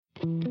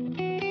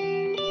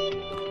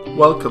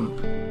Welcome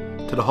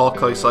to the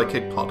Hawkeye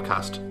Sidekick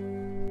podcast.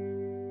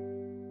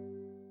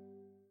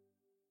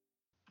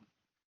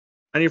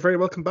 And you're very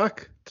welcome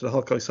back to the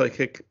Hawkeye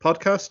Sidekick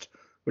podcast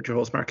with your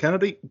host Mark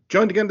Kennedy,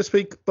 joined again this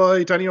week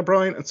by Danny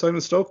O'Brien and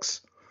Simon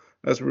Stokes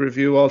as we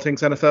review all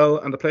things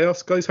NFL and the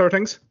playoffs. Guys, how are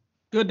things?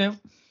 Good now.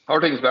 How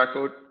are things back,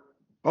 good?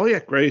 Oh yeah,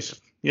 great.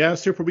 Yeah,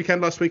 super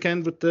weekend last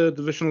weekend with the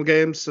divisional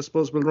games. I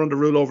suppose we'll run the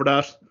rule over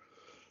that.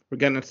 We're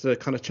getting into the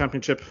kind of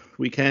championship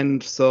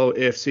weekend, so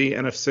AFC,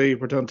 NFC,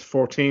 we're down to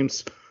 4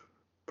 teams.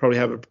 Probably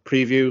have a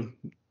preview,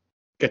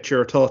 get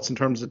your thoughts in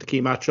terms of the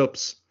key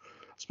matchups.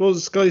 I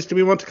suppose, guys, do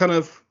we want to kind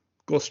of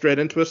go straight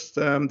into it,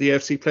 the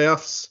AFC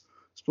playoffs?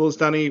 I suppose,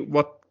 Danny,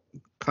 what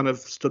kind of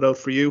stood out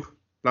for you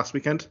last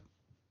weekend?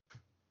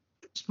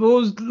 I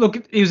suppose, look,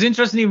 it was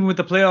interesting even with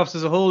the playoffs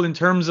as a whole in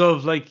terms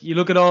of, like, you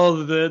look at all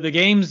the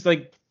games,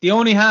 like, the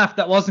only half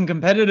that wasn't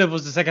competitive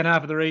was the second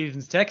half of the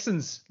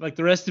Ravens-Texans. Like,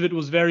 the rest of it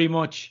was very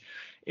much,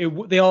 it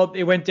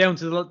went down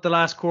to the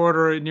last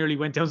quarter. It nearly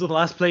went down to the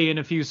last play in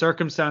a few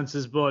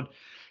circumstances. But,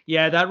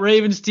 yeah, that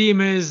Ravens team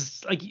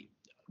is, like,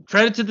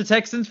 credit to the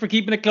Texans for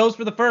keeping it close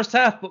for the first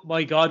half. But,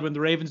 my God, when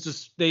the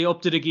Ravens they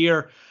upped it a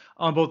gear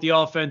on both the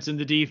offense and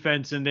the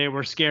defense, and they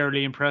were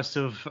scarily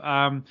impressive.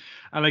 And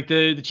like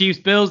the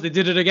Chiefs-Bills, they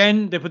did it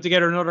again. They put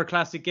together another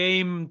classic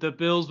game. The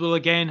Bills will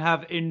again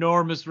have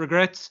enormous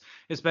regrets,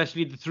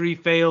 especially the 3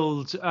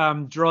 failed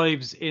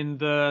drives in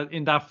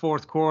that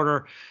fourth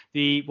quarter.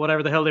 The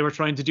whatever the hell they were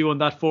trying to do on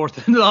that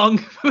 4th and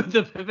long with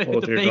the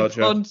fake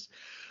punt.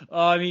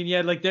 I mean,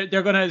 yeah, like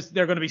they're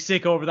gonna be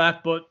sick over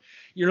that. But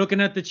you're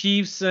looking at the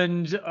Chiefs,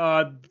 and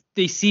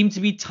they seem to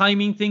be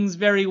timing things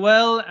very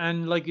well.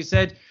 And like you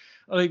said,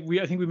 I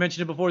think we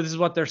mentioned it before. This is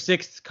what their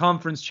 6th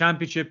conference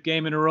championship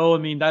game in a row. I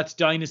mean, that's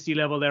dynasty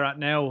level they're at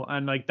now,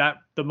 and like that,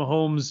 the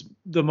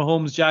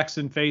Mahomes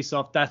Jackson face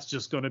off.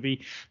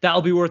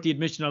 That'll be worth the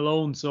admission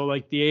alone. So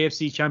like the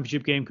AFC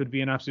championship game could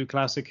be an absolute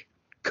classic.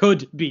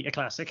 Could be a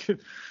classic.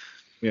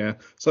 Yeah.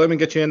 So let me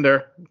get you in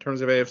there in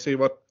terms of AFC.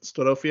 What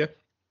stood out for you?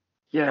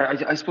 Yeah,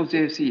 I suppose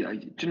the AFC.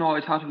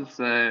 I thought it was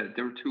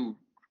there were 2,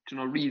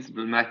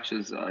 reasonable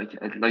matches. I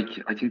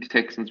think the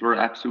Texans were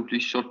absolutely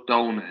shut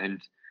down,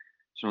 and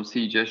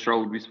CJ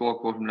Stroud, we spoke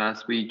about him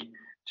last week.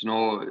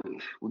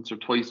 Once or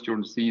twice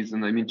during the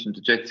season, I mentioned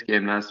the Jets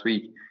game last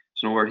week.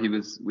 Where he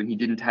was when he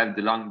didn't have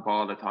the long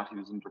ball, I thought he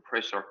was under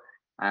pressure.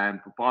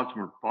 But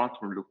Baltimore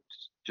looked,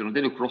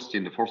 they looked rusty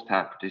in the first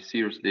half. But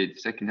the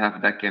second half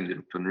of that game, they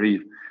looked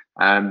unreal.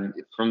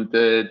 From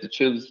the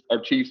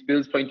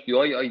Chiefs-Bills point of view,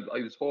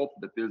 I was hoping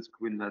that Bills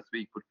could win last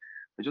week, but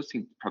I just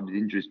think probably the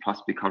injuries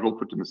possibly caught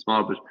up with them as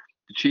well. But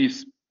the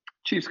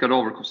Chiefs got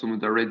over some of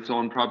their red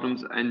zone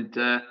problems, and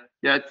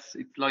it's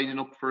lining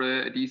up for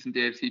a decent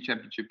AFC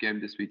championship game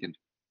this weekend.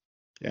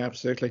 Yeah,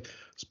 absolutely. I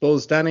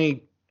suppose,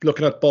 Danny,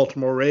 looking at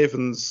Baltimore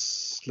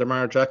Ravens,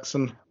 Lamar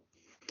Jackson,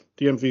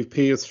 the MVP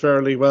is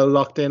fairly well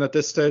locked in at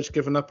this stage,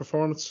 given that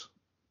performance.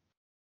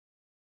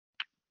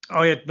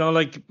 Oh yeah, no,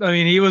 like I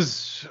mean, he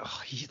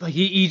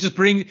just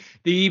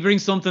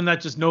brings something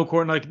that just no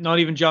court, like not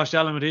even Josh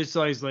Allen with his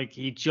size, like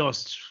he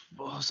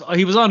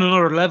was on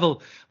another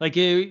level. Like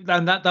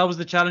and that was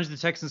the challenge the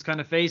Texans kind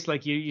of faced.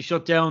 Like you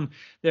shut down,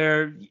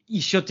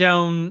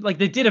 like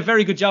they did a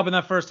very good job in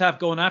that first half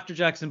going after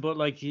Jackson, but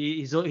like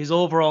his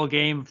overall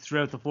game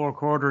throughout the 4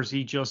 quarters,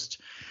 he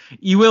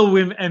will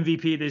win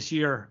MVP this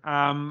year.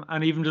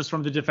 And even just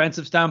from the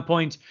defensive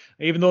standpoint,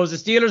 even though as a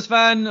Steelers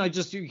fan,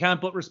 you can't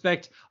but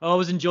respect. I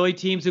always enjoy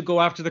teams who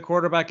go after the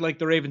quarterback like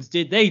the Ravens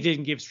did. They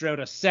didn't give Stroud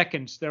a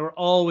second. There were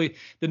always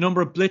the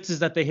number of blitzes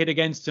that they hit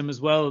against him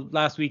as well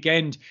last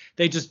weekend.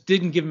 They just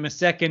didn't give him a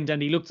second,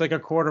 and he looked like a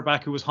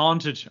quarterback who was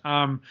haunted.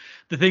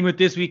 The thing with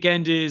this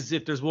weekend is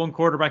if there's one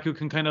quarterback who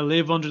can kind of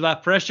live under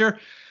that pressure,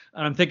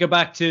 and I'm thinking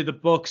back to the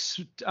Bucks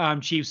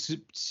Chiefs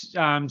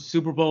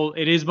Super Bowl,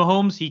 it is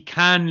Mahomes. He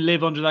can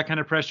live under that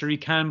kind of pressure. He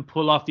can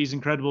pull off these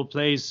incredible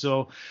plays.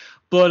 So,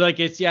 but like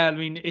I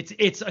think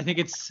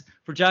it's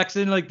for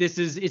Jackson, like it's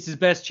his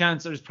best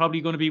chance, or it's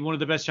probably going to be one of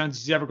the best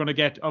chances he's ever going to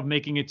get of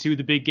making it to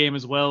the big game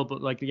as well.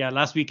 But like, yeah,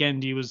 last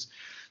weekend he was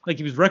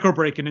record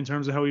breaking in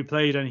terms of how he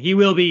played, and he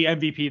will be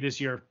MVP this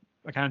year.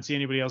 I can't see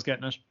anybody else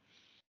getting it.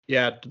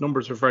 Yeah, the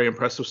numbers were very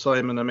impressive,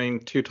 Simon. I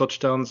mean, 2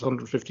 touchdowns,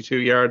 152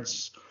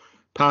 yards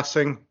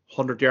passing,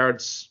 100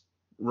 yards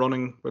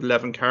running with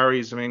 11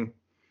 carries. I mean,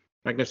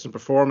 magnificent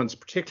performance,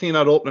 particularly in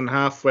that opening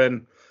half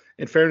when,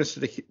 in fairness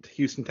to the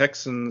Houston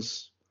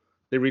Texans,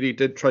 they really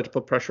did try to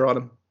put pressure on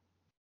him.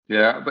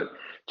 Yeah, but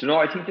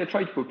I think they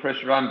tried to put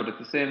pressure on, but at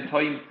the same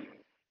time,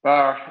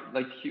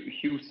 like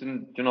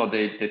Houston,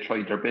 they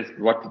tried their best.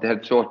 What did they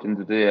have short in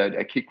the day?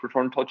 A kick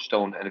return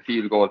touchdown and a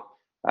field goal.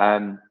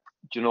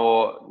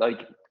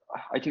 Like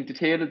I think the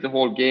tail of the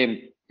whole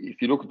game,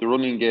 if you look at the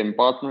running game,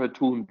 Baltimore had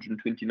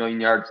 229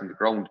 yards on the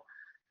ground,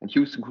 and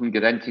Houston couldn't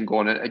get anything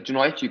going. And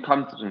I actually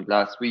commented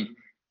last week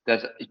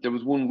that if there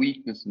was one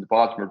weakness in the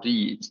Baltimore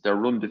D, it's their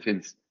run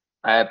defense.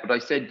 But I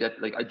said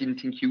that like I didn't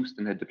think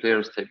Houston had the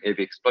players to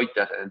maybe exploit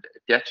that, and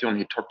they actually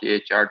only had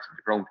 38 yards on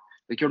the ground.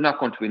 Like you're not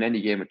going to win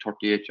any game at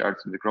 38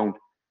 yards on the ground.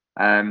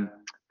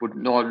 But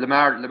no,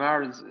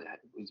 Lamar is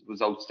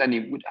was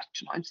outstanding.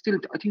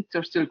 I think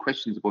there's still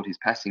questions about his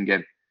passing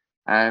game.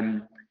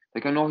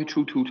 Like, I know he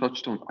threw 2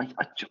 touchdowns.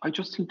 I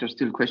just think there's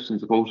still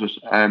questions about it.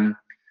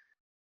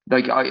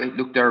 Like,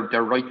 look, they're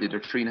rightly, they're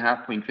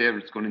 3.5 point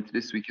favourites going into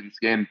this weekend's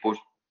game, but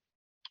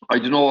I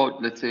don't know.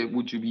 Let's say,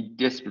 would you be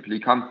desperately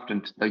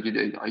confident? Like,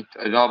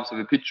 I'd obviously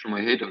have a picture in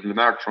my head of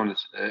Lamar throwing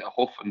a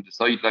huff on the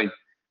sideline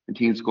and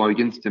things go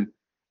against him.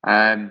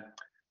 The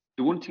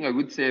one thing I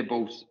would say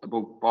about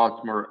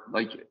Baltimore,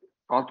 like,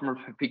 Baltimore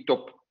have picked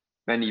up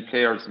many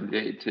players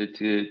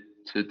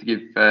to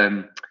give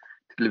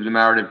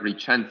Lamar every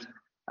chance.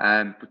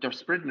 But they're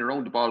spreading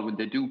around the ball when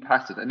they do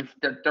pass it, and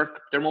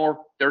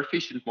they're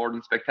efficient more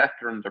than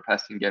spectacular in their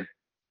passing game.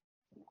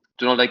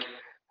 You know, like,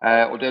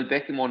 Odell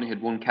Beckham only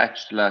had 1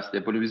 catch the last day,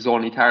 but it was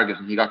only target,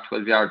 and he got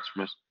 12 yards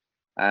from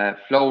it.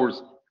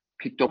 Flowers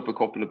picked up a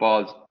couple of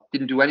balls,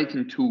 didn't do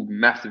anything too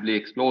massively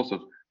explosive,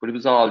 but it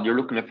was all, you're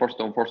looking at first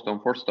down,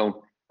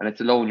 and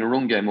it's allowing your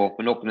run game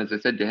open up. And as I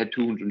said, they had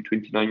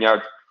 229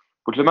 yards.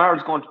 But Lamar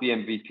is going to be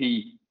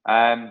MVP.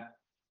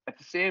 At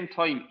the same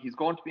time, he's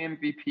going to be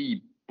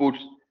MVP, but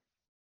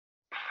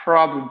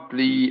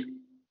probably,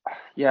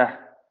 yeah,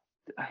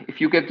 if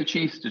you give the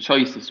Chiefs the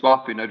choice of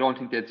swapping, I don't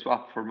think they'd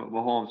swap for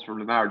Mahomes for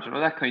Lamar, you know,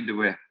 that kind of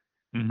way.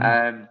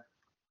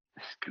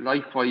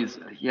 Likewise,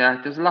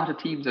 yeah, there's a lot of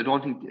teams I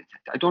don't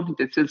think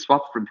they'd still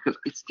swap for him, because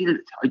it's still,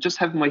 I just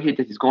have in my head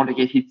that he's going to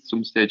get hit at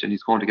some stage and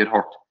he's going to get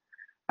hurt.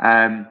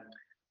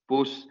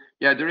 But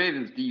yeah, the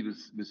Ravens D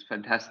was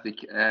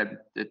fantastic.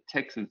 The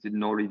Texans didn't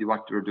know really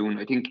what they were doing.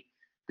 I think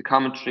the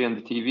commentary on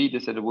the TV, they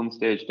said at one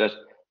stage that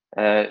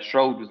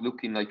Stroud was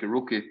looking like a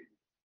rookie,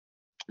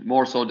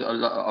 more so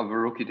of a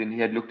rookie than he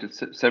had looked at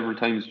several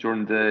times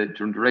during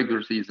the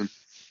regular season.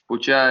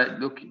 But yeah,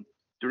 look,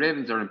 the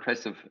Ravens are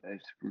impressive.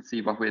 We'll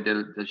see what way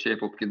they'll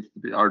shape up against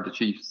the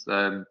Chiefs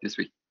this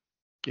week.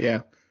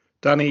 Yeah,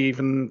 Danny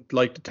even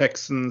liked the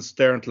Texans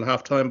there until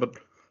halftime, but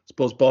I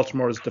suppose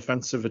Baltimore's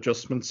defensive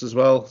adjustments as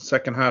well.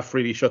 Second half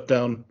really shut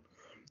down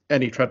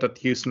any threat that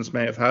the Houstons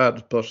may have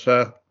had.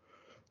 But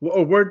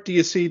where do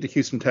you see the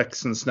Houston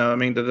Texans now? I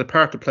mean, they're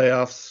part of the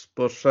playoffs,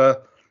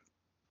 but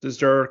is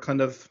there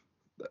kind of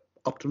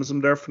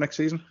optimism there for next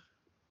season?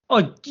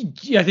 Oh,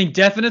 yeah, I think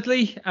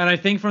definitely, and I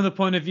think from the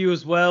point of view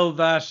as well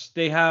that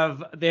they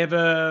have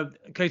a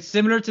kind of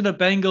similar to the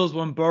Bengals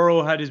when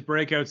Burrow had his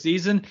breakout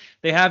season.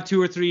 They have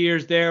 2 or 3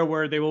 years there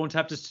where they won't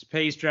have to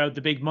pay Stroud the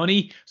big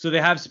money, so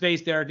they have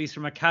space there, at least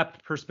from a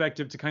cap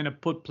perspective, to kind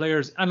of put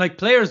players, and like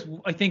players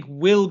I think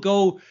will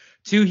go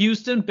to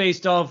Houston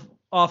based off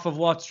of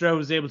what Stroud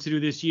was able to do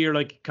this year.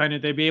 Like, kind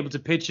of they'll be able to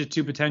pitch it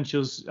to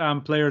potential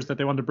players that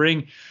they want to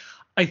bring.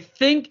 I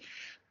think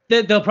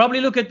they'll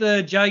probably look at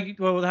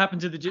what happened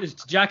to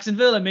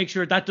Jacksonville and make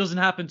sure that doesn't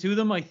happen to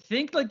them. I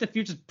think like the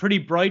future's pretty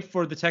bright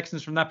for the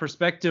Texans from that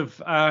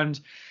perspective. And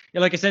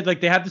yeah, like I said,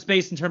 like they have the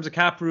space in terms of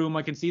cap room.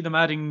 I can see them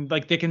adding,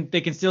 like they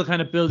can still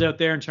kind of build out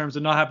there in terms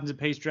of not having to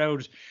pay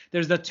Stroud.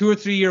 There's that 2 or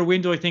 3 year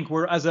window, I think,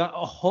 where as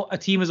a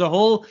team as a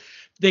whole,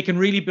 they can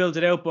really build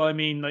it out. But I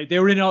mean, like they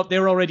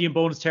were already in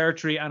bonus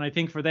territory, and I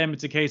think for them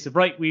it's a case of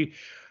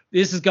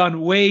this has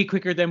gone way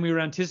quicker than we were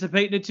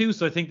anticipating it to.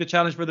 So I think the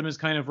challenge for them is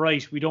kind of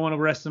right. We don't want to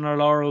rest on our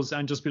laurels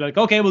and just be like,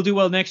 okay, we'll do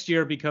well next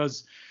year,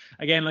 because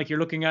again, like you're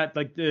looking at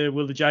like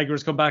will the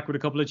Jaguars come back with a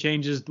couple of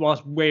changes?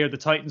 What way are the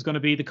Titans going to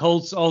be? The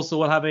Colts also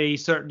will have a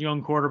certain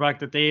young quarterback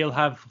that they'll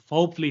have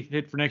hopefully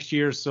fit for next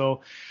year.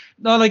 So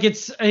no, like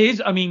it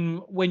is. I mean,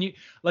 when you,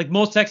 like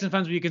most Texan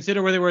fans, when you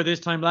consider where they were this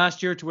time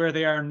last year to where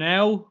they are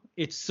now,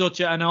 it's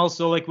and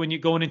also like when you're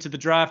going into the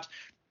draft,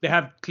 they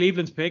have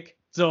Cleveland's pick.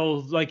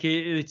 So like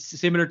it's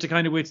similar to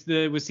kind of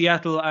with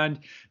Seattle and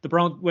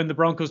when the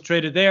Broncos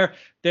traded there,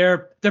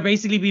 they're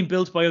basically being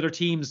built by other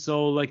teams.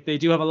 So like they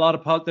do have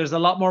there's a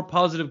lot more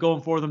positive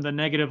going for them than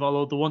negative.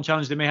 Although the one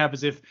challenge they may have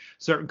is if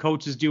certain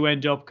coaches do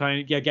end up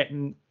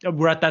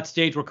we're at that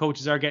stage where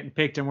coaches are getting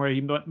picked and where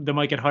they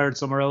might get hired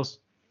somewhere else.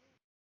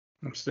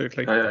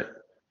 Absolutely.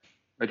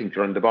 I think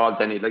you're on the ball,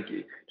 Danny. Like,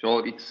 you know,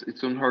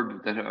 it's unheard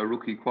of that a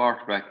rookie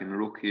quarterback and a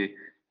rookie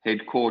head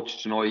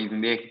coach, you know,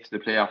 even make it to the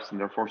playoffs in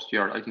their first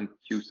year. I think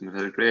Houston has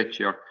had a great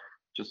year.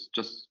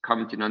 Just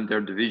commenting on their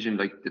division,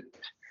 like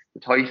the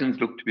Titans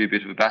look to be a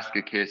bit of a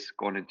basket case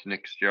going into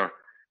next year.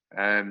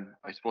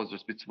 I suppose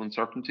there's bits of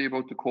uncertainty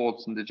about the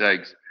Colts and the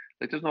Jags.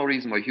 Like, there's no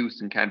reason why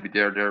Houston can't be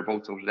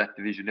thereabouts out of that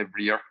division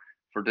every year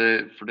for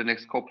the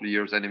next couple of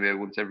years anyway,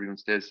 once everyone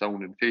stays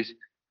sound and fit.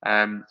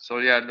 So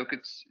yeah, look,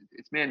 it's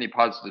mainly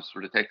positives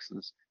for the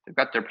Texans. They've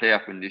got their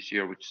playoff win this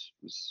year, which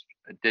was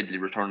a deadly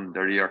return in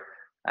their year.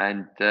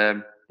 And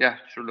yeah,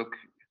 sure, look,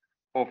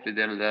 hopefully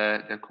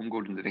they'll come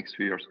good in the next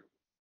few years.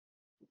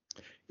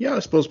 Yeah, I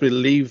suppose we'll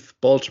leave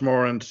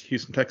Baltimore and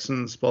Houston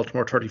Texans.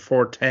 Baltimore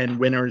 34-10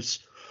 winners.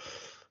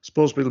 I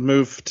suppose we'll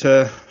move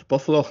to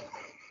Buffalo.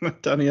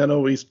 Danny, I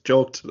know we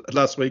joked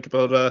last week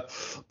about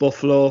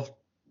Buffalo.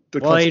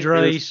 Wide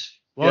right.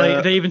 Well,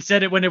 yeah. They even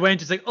said it when they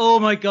went. It's like, oh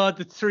my God,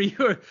 the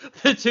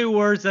 2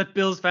 words that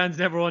Bills fans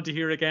never want to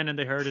hear again, and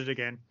they heard it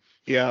again.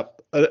 Yeah,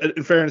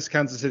 in fairness,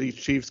 Kansas City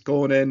Chiefs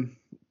going in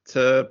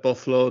to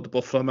Buffalo, the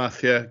Buffalo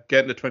Mafia,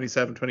 getting the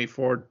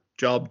 27-24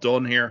 job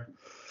done here,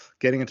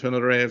 getting into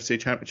another AFC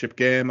Championship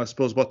game. I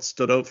suppose what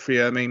stood out for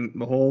you, I mean,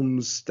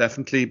 Mahomes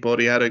definitely, but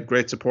he had a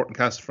great supporting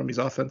cast from his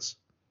offense.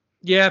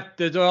 Yeah,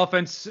 the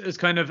offense is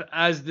kind of,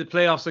 as the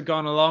playoffs have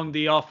gone along,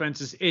 the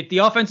offense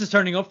is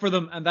turning up for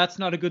them, and that's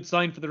not a good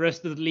sign for the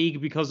rest of the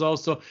league, because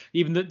also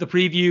even the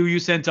preview you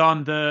sent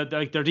on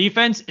their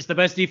defense is the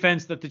best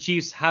defense that the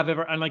Chiefs have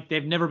ever, and like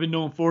they've never been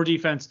known for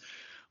defense,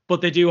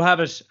 but they do have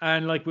it.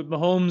 And like with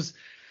Mahomes,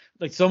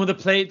 like some of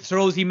the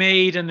throws he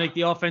made, and like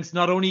the offense,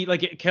 not only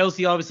like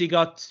Kelsey obviously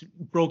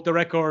broke the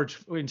record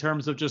in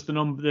terms of just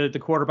the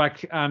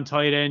quarterback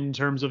tight end in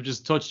terms of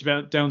just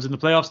touchdowns in the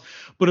playoffs,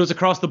 but it was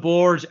across the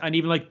board. And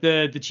even like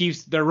the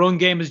Chiefs, their run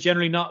game is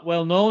generally not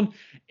well known.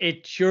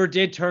 It sure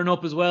did turn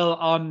up as well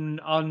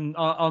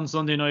on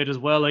Sunday night as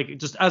well. Like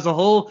just as a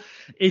whole,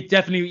 it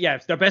definitely,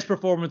 it's their best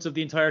performance of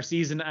the entire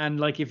season.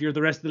 And like if you're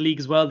the rest of the league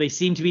as well, they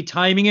seem to be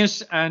timing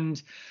it.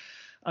 And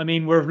I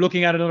mean, we're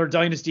looking at another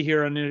dynasty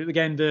here, and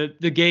again,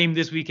 the game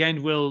this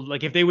weekend will,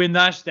 like, if they win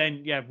that,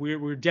 then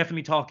we're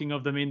definitely talking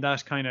of them in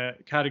that kind of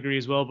category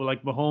as well. But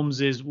like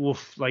Mahomes is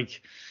woof,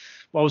 like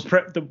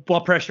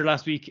what pressure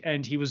last week,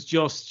 and he was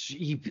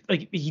he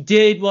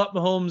did what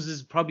Mahomes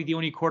is probably the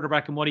only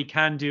quarterback in what he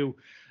can do.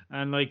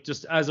 And like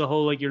just as a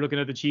whole, like you're looking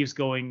at the Chiefs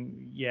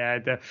going,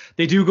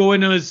 they do go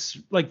in as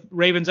like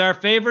Ravens are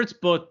favorites,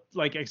 but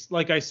like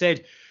I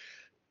said,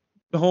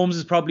 Mahomes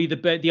is probably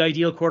the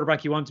ideal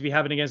quarterback you want to be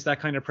having against that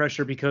kind of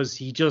pressure, because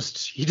he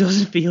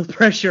doesn't feel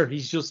pressure.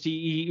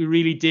 He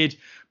really did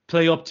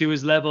play up to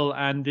his level,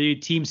 and the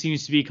team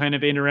seems to be kind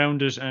of in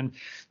around it. And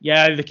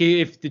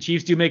if the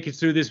Chiefs do make it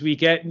through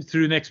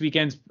next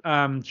weekend's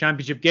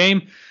championship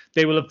game,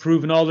 they will have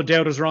proven all the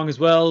doubters wrong as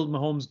well.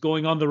 Mahomes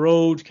going on the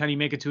road, can he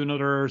make it to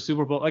another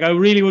Super Bowl? Like, I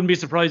really wouldn't be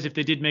surprised if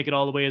they did make it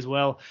all the way as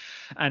well.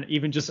 And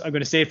even just, I'm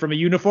going to say, from a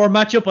uniform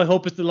matchup, I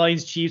hope it's the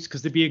Lions Chiefs,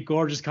 because they'd be a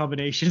gorgeous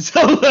combination.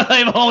 So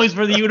I'm always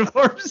for the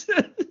uniforms.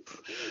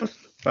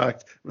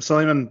 Fact.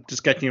 Simon,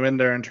 just getting you in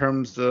there in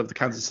terms of the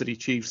Kansas City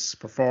Chiefs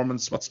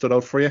performance, what stood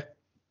out for you? Do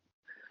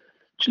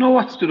you know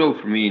what stood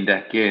out for me in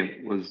that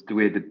game was the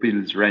way the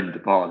Bills ran the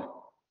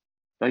ball.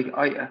 Like,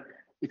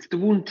 it's the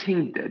one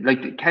thing that,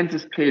 like,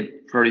 Kansas played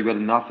very well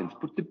in offense,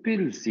 but the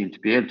Bills seemed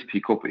to be able to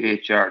pick up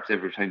 8 yards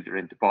every time they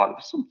ran the ball.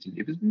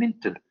 It was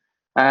mental.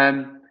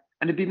 And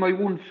it'd be my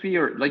one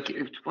fear, like,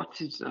 what's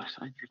his,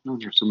 I know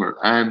here somewhere.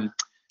 What's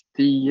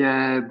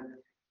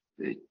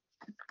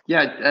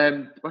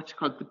it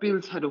called? The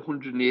Bills had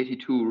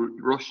 182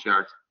 rush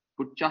yards,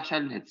 but Josh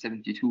Allen had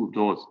 72 of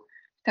those.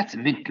 That's a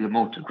mental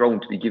amount of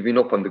ground to be giving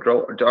up on the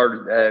ground,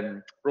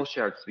 or rush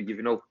yards to be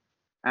giving up.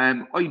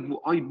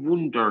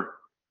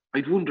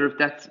 I'd wonder if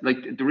that's,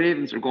 like, the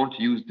Ravens are going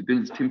to use the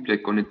Bills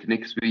template going into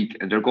next week,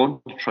 and they're going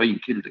to try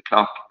and kill the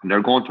clock, and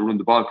they're going to run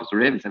the ball, because the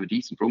Ravens have a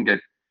decent run game.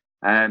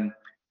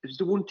 It's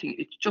the one thing.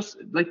 It's just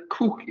like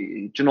Cook.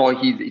 You know,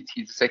 he's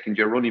a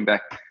second-year running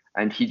back,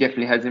 and he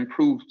definitely has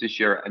improved this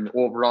year. And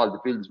overall, the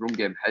Bills' run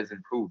game has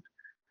improved.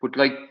 But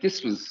like,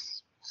 this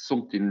was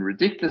something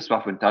ridiculous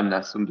what went on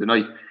last Sunday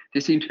night. They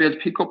seemed to be able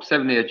to pick up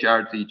 7-8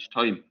 yards each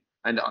time,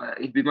 and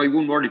it'd be my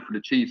one worry for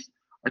the Chiefs.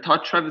 I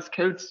thought Travis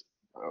Kelce,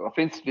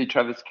 offensively,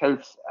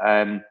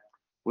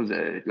 was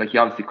like, he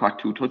obviously caught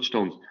 2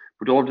 touchdowns,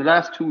 but over the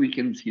last 2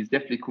 weekends, he's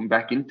definitely come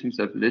back into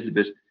himself a little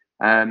bit.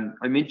 I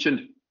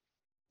mentioned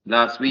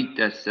last week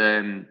that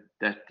the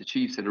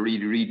Chiefs had a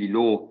really, really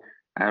low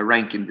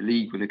rank in the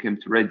league when it came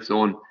to red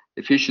zone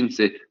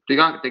efficiency. They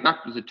got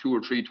was it 2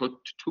 or 3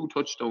 two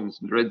touchdowns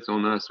in the red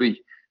zone last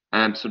week.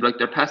 So like,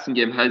 their passing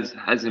game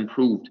has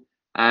improved.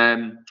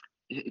 You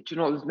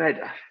know, it was mad.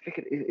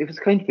 It was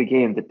kind of a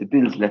game that the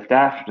Bills left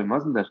after them,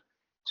 wasn't it?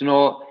 You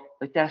know,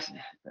 like that.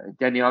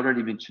 Danny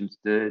already mentioned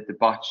the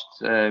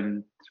botched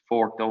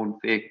 4th down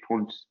fake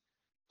punt.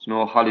 You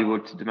know,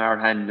 Hollywood to Damar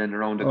Hamlin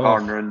around the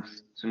corner, and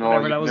you know,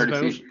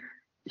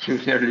 you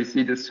nearly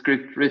see the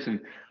script written.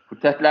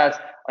 But that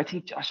last, I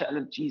think Josh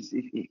Allen,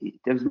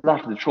 there was a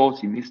lot of the throws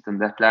he missed on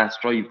that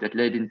last drive that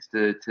led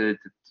into the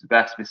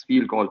Bass-Smith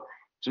field goal.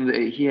 So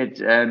he had,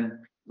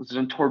 was it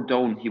on 3rd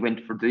down, he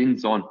went for the end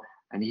zone,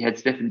 and he had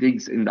Stephen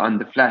Diggs on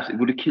the flat. It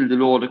would have killed a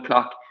load of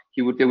clock.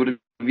 They would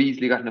have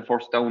easily gotten a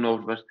 1st down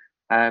out of it.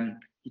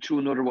 He threw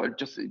another one,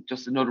 just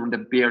another one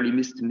that barely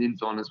missed in the end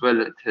zone as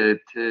well to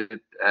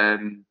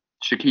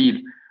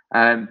Shaquille.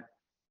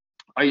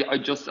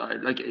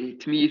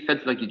 To me, it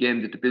felt like a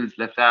game that the Bills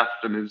left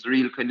after them. It was a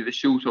real kind of a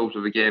shootout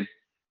of a game.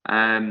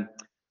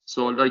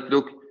 So like,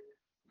 look,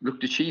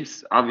 the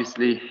Chiefs,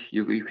 obviously,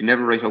 you can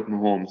never write out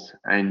Mahomes,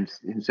 and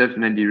himself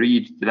and Andy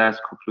Reid the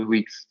last couple of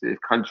weeks, they've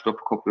conjured up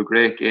a couple of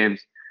great games.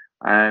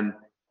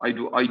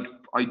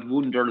 I'd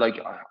wonder, like,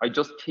 I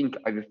just think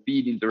I have a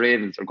feeling the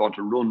Ravens are going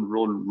to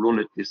run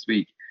it this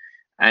week,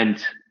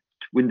 and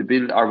when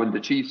the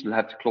Chiefs will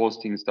have to close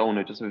things down,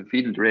 I just have a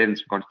feeling the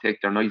Ravens are going to take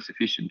their nice,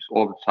 efficient,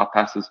 over-the-top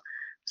passes.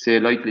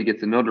 Say Likely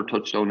gets another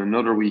touchdown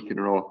another week in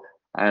a row.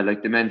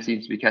 Like, the man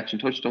seems to be catching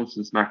touchdowns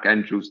since Mark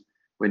Andrews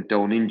went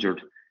down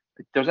injured.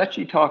 There's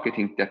actually talk, I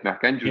think, that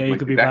Mark Andrews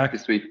might be back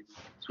this week,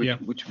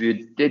 which would be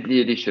a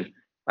deadly addition.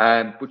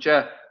 But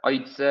yeah,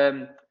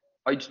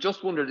 I'd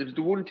just wondered. It was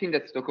the one thing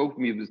that stuck out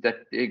to me was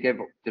that they gave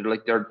up.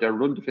 Their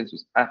run defense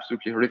was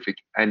absolutely horrific,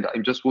 and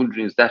I'm just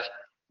wondering is that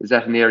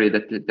an area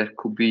that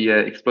could be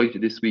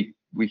exploited this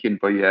weekend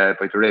by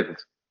the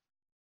Ravens?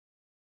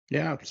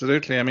 Yeah,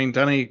 absolutely. I mean,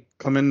 Danny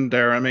come in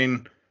there. I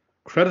mean,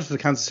 credit to the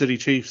Kansas City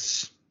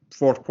Chiefs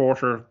fourth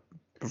quarter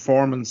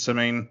performance. I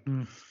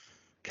mean,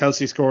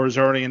 Kelsey scores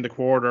early in the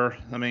quarter.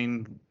 I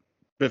mean,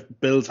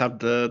 Bills have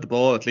the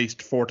ball at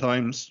least 4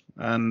 times,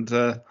 and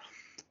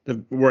they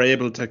were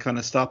able to kind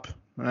of stop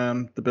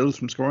the Bills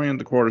from scoring in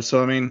the quarter.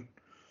 So, I mean,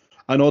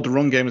 I know the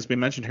run game has been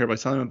mentioned here by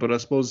Simon, but I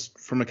suppose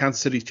from a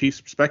Kansas City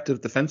Chiefs perspective,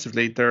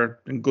 defensively, they're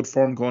in good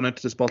form going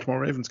into this Baltimore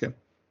Ravens game.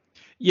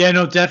 Yeah,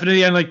 no,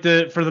 definitely, and like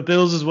for the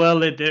Bills as well,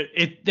 they're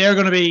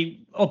going to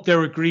be up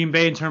there with Green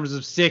Bay in terms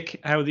of sick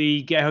how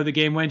the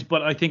game went.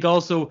 But I think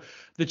also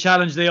the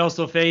challenge they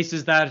also face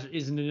is that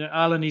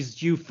Allen is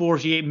due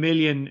 $48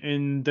 million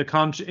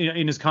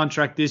in his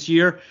contract this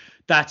year.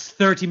 That's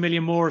 $30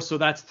 million more, so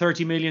that's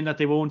 $30 million that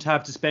they won't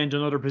have to spend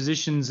on other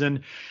positions.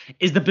 And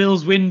is the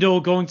Bills' window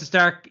going to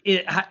start?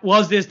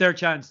 Was this their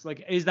chance?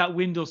 Like, is that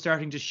window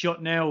starting to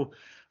shut now?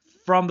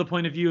 From the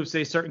point of view of,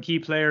 say, certain key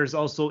players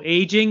also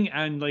aging,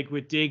 and like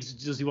with Diggs,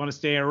 does he want to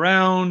stay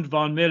around?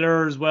 Von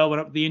Miller as well,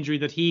 with the injury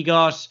that he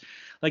got.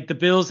 Like the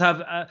Bills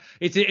have,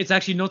 it's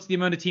actually nuts the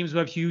amount of teams who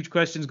have huge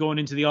questions going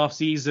into the off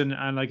season,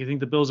 and like I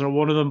think the Bills are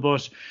one of them.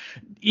 But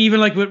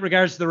even like with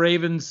regards to the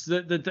Ravens,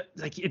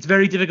 like it's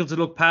very difficult to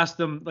look past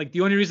them. Like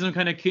the only reason I'm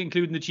kind of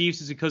including the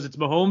Chiefs is because it's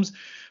Mahomes,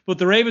 but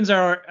the Ravens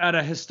are at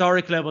a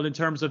historic level in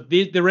terms of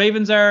the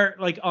Ravens are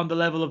like on the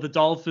level of the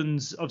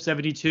Dolphins of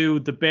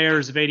 72, the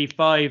Bears of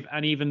 85,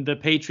 and even the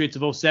Patriots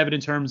of 07 in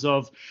terms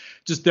of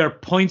just their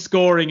point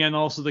scoring and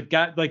also the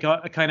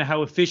kind of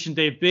how efficient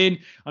they've been.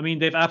 I mean,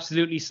 they've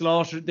absolutely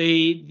slaughtered.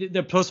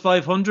 They're plus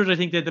 500. I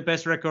think they're the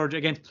best record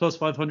against plus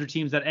 500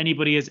 teams that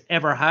anybody has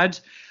ever had.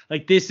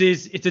 Like it's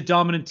a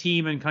dominant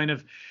team, and kind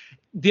of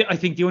I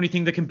think the only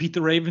thing that can beat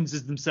the Ravens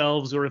is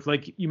themselves. Or if,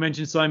 like you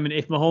mentioned, Simon,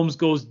 if Mahomes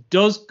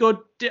does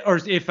go, or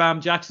if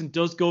Jackson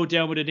does go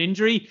down with an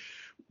injury,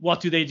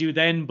 what do they do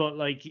then? But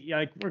like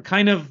we're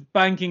kind of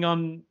banking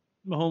on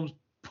Mahomes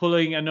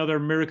pulling another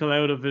miracle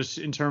out of it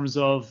in terms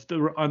of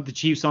the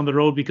Chiefs on the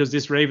road, because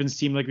this Ravens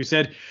team, like we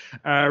said,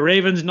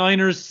 Ravens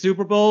Niners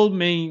Super Bowl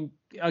may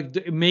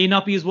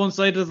not be as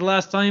one-sided as the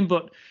last time,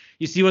 but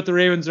you see what the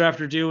Ravens are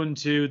after doing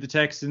to the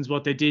Texans,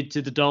 what they did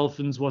to the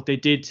Dolphins, what they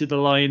did to the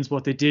Lions,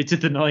 what they did to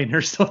the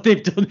Niners. So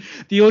they've done.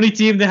 The only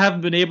team they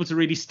haven't been able to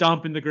really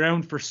stomp in the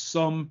ground for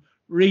some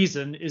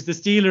reason is the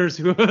Steelers,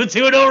 who have a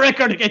 2-0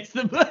 record against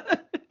them.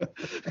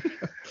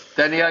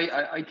 Danny,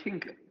 I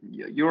think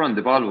you're on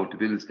the ball about the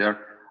Bills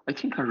there. I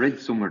think I read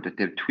somewhere that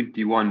they have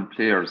 21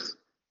 players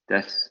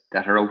that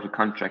are out of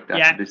contract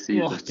after this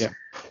season. Yeah.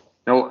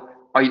 Now,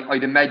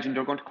 I'd imagine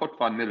they're going to cut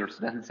Von Miller, so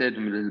that'll save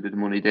them a little bit of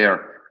money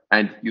there.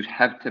 And you'd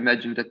have to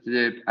imagine that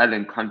the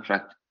Allen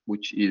contract,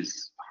 which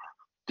is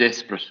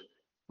desperate,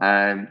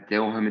 they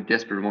owe him a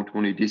desperate amount of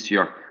money this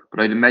year.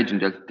 But I'd imagine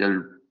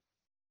they'll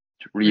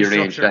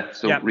rearrange that,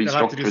 so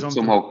restructure it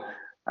somehow.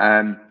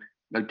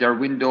 Like their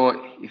window,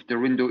 if their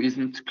window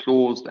isn't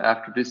closed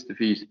after this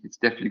defeat, it's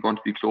definitely going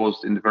to be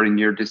closed in the very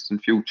near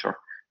distant future.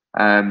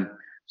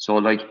 So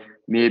like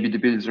maybe the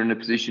Bills are in a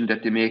position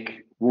that they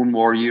make one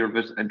more year of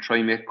it and try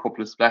and make a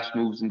couple of splash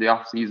moves in the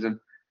off season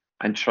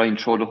and try and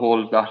throw the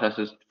whole lot at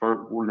it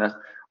for one last.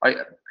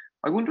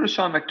 I wonder if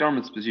Sean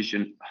McDermott's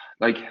position,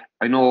 like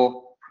I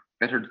know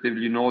better the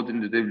devil you know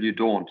than the devil you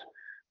don't,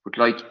 but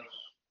like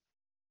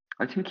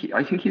I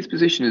think his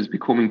position is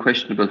becoming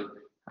questionable.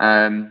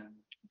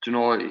 You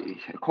know,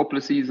 a couple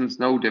of seasons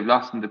now they've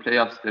lost in the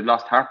playoffs. They've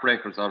lost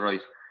heartbreakers, all right.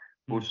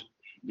 But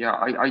yeah,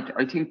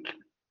 I think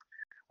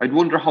I'd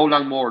wonder how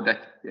long more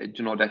that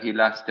that he'll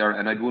last there,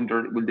 and I'd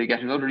wonder will they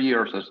get another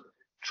year to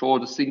throw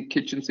the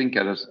kitchen sink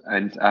at it,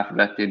 and after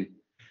that then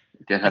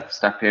they'll have to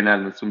start paying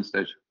Allen at some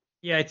stage.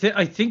 Yeah,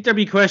 I think there'll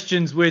be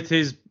questions with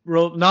his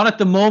role. Not at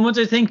the moment,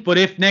 I think, but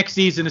if next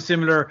season is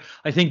similar,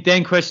 I think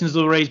then questions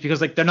will raise,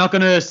 because like they're not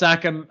going to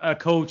sack a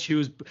coach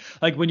who's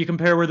like, when you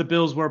compare where the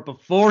Bills were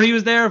before he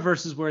was there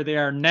versus where they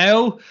are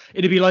now,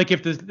 it'd be like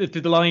if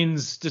the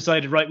Lions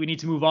decided, right, we need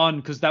to move on,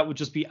 because that would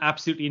just be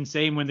absolutely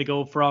insane when they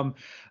go from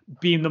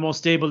being the most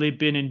stable they've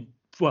been in,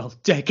 well,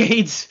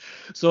 decades.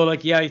 So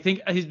like, yeah, I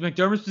think his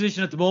McDermott's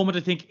position at the moment,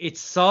 I think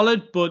it's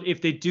solid, but if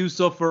they do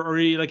suffer, or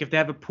really, like if they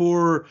have a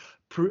poor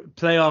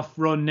playoff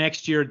run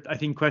next year, I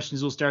think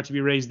questions will start to be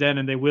raised then,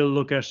 and they will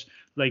look at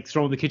like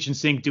throwing the kitchen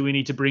sink. Do we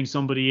need to bring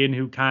somebody in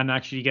who can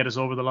actually get us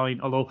over the line?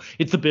 Although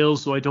it's the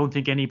Bills, so I don't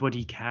think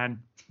anybody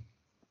can.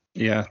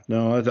 Yeah,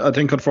 no, I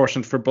think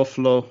unfortunate for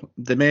Buffalo,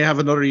 they may have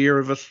another year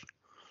of it,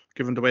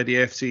 given the way the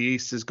AFC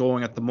East is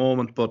going at the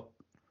moment, but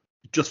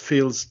it just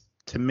feels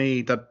to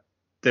me that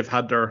they've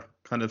had their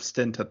kind of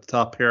stint at the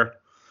top here,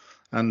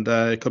 and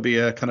it could be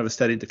a kind of a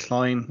steady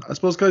decline. I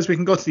suppose, guys, we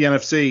can go to the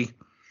NFC.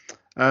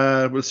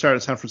 We'll start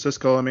at San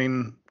Francisco. I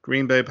mean,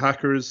 Green Bay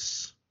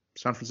Packers,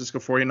 San Francisco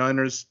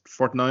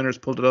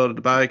 49ers pulled it out of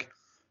the bag,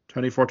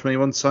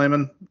 24-21.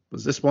 Simon,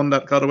 was this one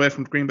that got away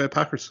from the Green Bay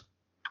Packers?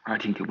 I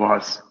think it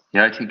was.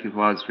 Yeah, I think it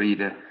was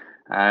really.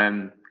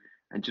 And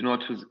it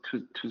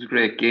was a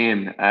great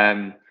game.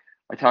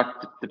 I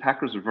thought the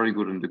Packers were very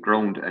good on the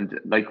ground, and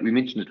like we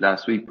mentioned it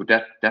last week, but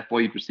that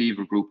wide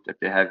receiver group that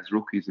they have as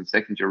rookies and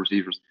second year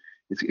receivers,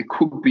 it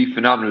could be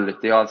phenomenal if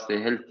they all stay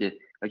healthy.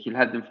 Like you'll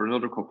have them for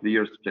another couple of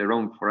years to play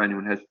around before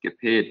anyone has to get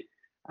paid.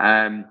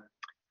 Um,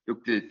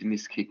 Look, the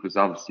missed kick was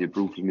obviously a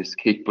brutal missed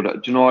kick, but I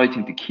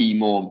think the key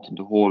moment in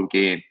the whole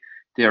game,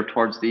 there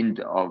towards the end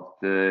of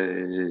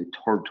the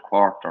third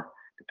quarter,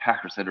 the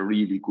Packers had a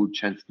really good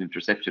chance of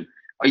interception.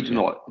 I don't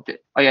know.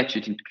 I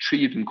actually think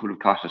three of them could have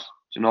caught it.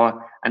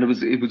 And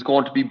it was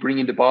going to be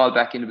bringing the ball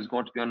back in. It was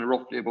going to be on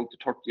roughly about the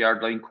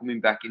 30-yard line,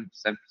 coming back into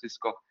San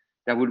Francisco.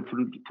 That would have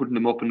putting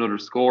them up another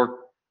score.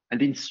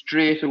 And then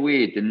straight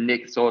away, the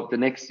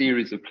next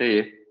series of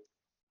play,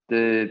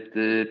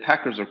 the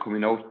Packers are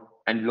coming out,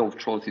 and Love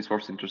throws his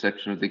first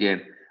interception of the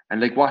game. And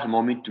like, what a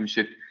momentum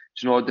shift.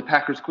 The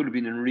Packers could have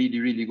been in a really,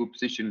 really good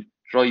position,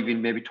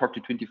 driving maybe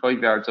 30, 25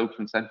 yards out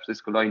from San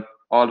Francisco line.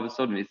 All of a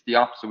sudden, it's the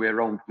opposite way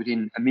around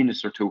within a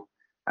minute or two.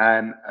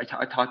 I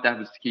thought that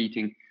was the key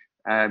thing.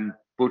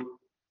 But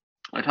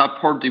I thought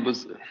Purdy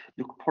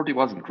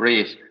wasn't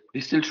great, but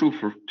he still threw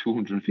for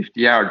 250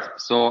 yards.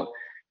 So,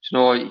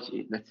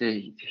 let's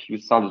say he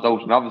was solid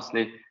out. And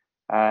obviously,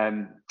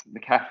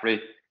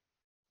 McCaffrey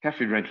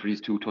ran for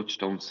his 2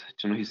 touchdowns.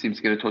 He seems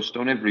to get a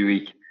touchdown every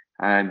week.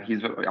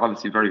 He's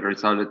obviously very, very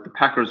solid. The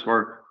Packers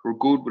were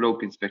good without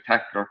being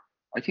spectacular.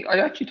 I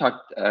actually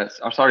thought,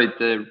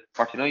 the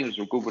 49ers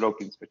were good without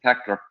being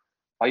spectacular.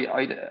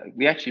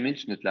 We actually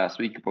mentioned it last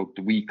week about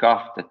the week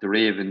off that the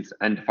Ravens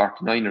and the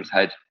 49ers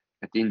had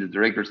at the end of the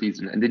regular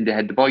season, and then they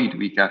had the bye the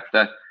week after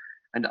that.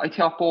 And I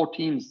thought both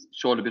teams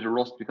showed a bit of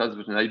rust because of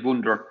it, and I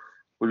wonder,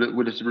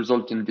 will it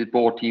result in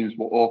both teams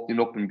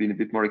opening up and being a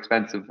bit more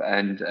expensive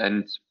and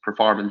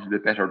performing a little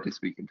bit better this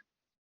weekend?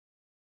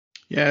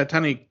 Yeah,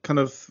 Tanny, kind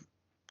of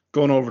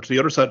going over to the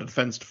other side of the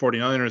fence, the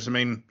 49ers. I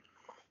mean,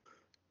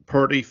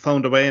 Purdy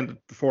found a way in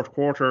the fourth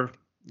quarter.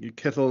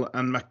 Kittle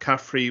and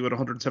McCaffrey with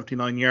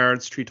 179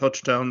 yards, 3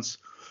 touchdowns.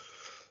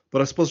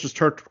 But I suppose there's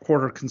third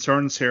quarter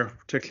concerns here,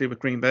 particularly with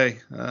Green Bay,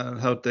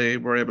 how they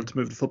were able to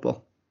move the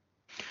football.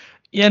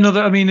 Yeah, no,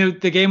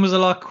 the game was a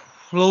lot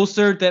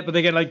closer, but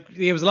again,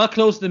 it was a lot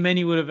closer than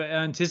many would have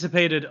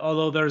anticipated.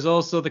 Although there's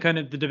also the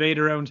debate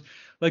around,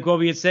 like what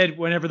we had said,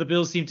 whenever the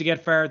Bills seem to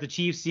get far, the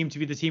Chiefs seem to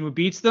be the team who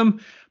beats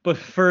them. But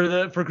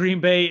for Green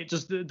Bay,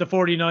 just the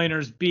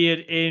 49ers, be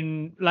it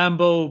in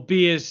Lambeau,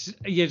 be it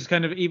just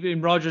kind of even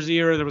in Rodgers'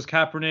 era, there was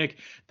Kaepernick.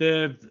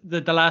 The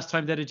last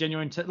time they had a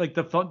genuine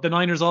the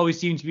Niners always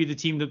seem to be the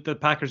team that the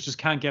Packers just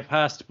can't get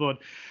past. But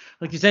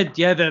like you said,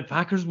 yeah, the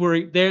Packers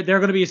they're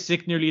going to be as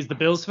sick nearly as the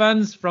Bills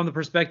fans from the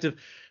perspective.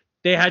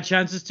 They had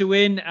chances to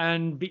win,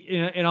 and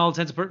in all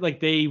intents,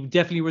 they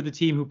definitely were the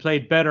team who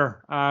played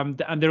better. And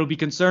there will be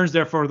concerns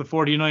there for the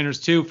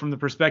 49ers too, from the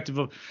perspective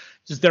of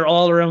just their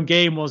all-around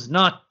game was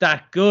not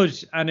that good.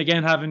 And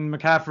again, having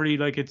McCaffrey,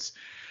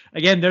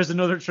 there's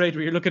another trade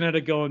where you're looking at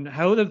it going,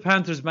 how the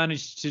Panthers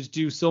managed to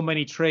do so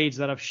many trades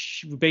that have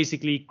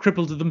basically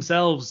crippled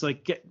themselves.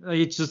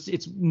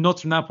 It's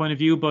nuts from that point of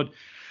view, but.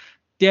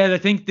 Yeah, I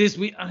think this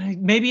week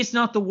maybe it's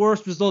not the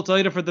worst result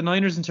either for the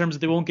Niners in terms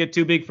of they won't get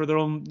too big for their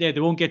own. Yeah, they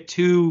won't get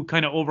too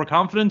kind of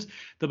overconfident.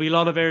 There'll be a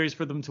lot of areas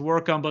for them to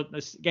work on, but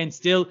again,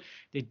 still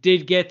they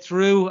did get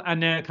through,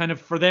 and kind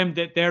of for them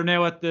that they're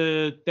now at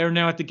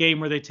the game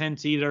where they tend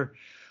to either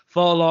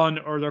fall on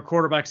or their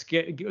quarterback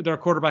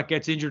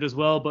gets injured as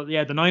well. But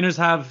yeah, the Niners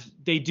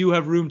do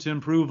have room to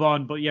improve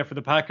on. But yeah, for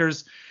the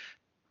Packers.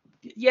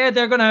 Yeah,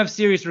 they're going to have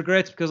serious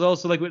regrets because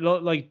also with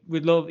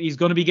Love,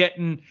 he'll be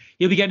getting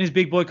his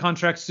big boy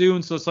contract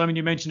soon. So Simon,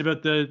 you mentioned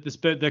about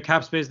the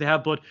cap space they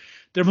have, but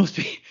there must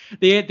be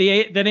the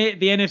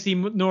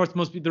NFC North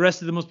the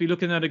rest of them must be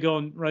looking at it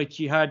going, right,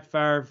 you had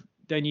Favre,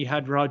 then you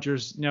had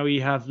Rodgers, now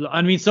you have.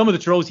 I mean, some of the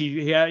throws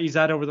he's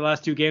had over the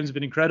last 2 games have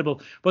been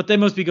incredible, but they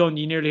must be going,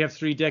 you nearly have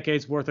 3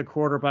 decades worth of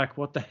quarterback.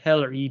 What the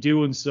hell are you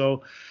doing?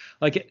 So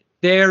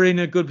they're in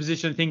a good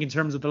position, I think, in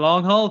terms of the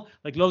long haul.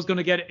 Love's going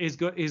to get his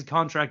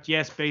contract,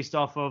 yes, based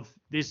off of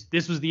this.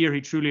 This was the year he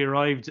truly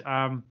arrived.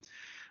 For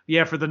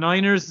the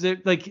Niners,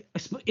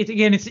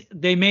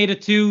 they made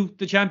it to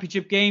the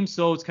championship game,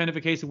 so it's kind of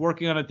a case of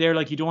working on it there.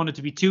 You don't want it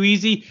to be too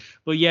easy,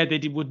 but yeah, they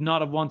would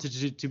not have wanted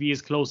it to be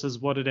as close as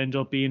what it ended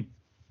up being.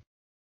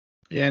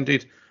 Yeah,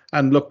 indeed.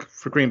 And look,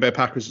 for Green Bay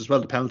Packers as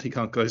well, the penalty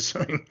count, guys.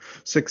 I mean,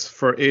 6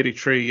 for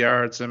 83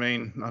 yards. I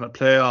mean, on a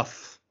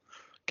playoff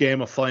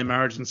game of fine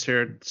margins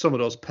here, some of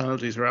those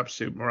penalties are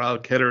absolute morale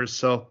killers.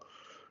 So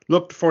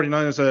look, the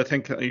 49ers, I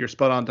think you're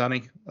spot on,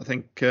 Danny. I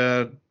think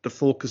the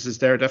focus is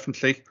there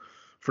definitely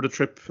for the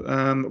trip, for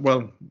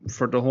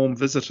the home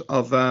visit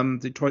of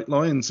Detroit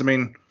Lions. I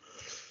mean,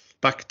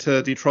 back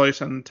to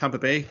Detroit and Tampa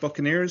Bay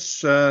Buccaneers.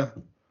 It's an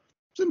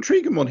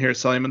intriguing one here,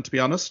 Simon, to be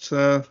honest.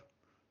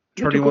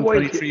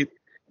 31-23.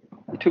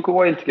 It took a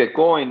while to get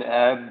going.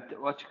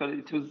 It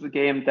was a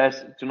game that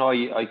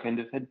I kind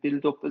of had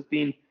built up as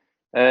being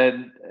a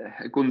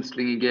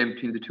gunslinging game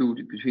between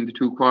the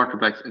two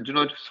quarterbacks. And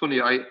it's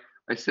funny, I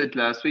said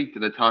last week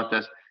that I thought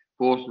that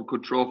Bolton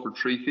could throw for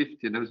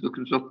 350, and I was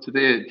looking it up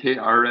today.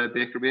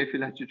 Baker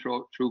Mayfield had to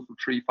throw for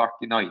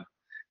 349.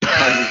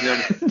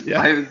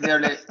 I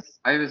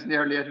was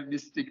nearly at a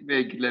Mystic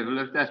Meg level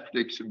of that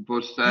prediction,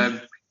 but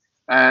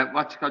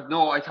what's it called?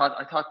 No, I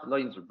thought the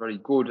Lions were very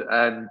good.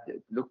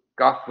 Look,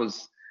 Goff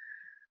was,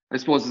 I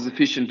suppose, as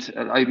efficient.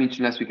 I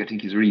mentioned last week, I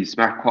think he's a really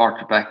smart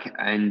quarterback,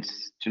 and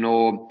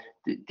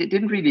they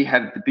didn't really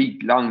have the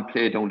big long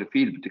play down the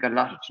field, but they got a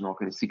lot of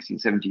kind of 16,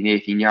 17,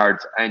 18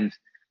 yards, and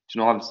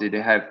obviously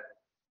they have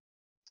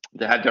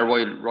their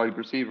wide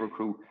receiver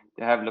crew.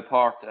 They have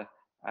Laporta.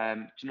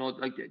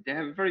 They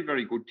have a very,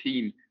 very good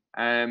team.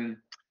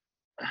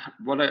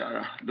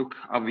 Look,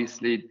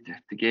 obviously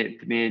the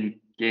main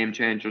game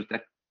changers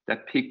that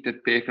pick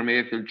that Baker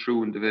Mayfield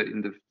threw in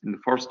the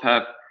first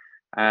half.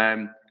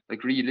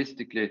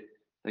 Realistically,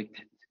 the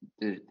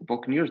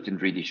Buccaneers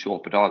didn't really show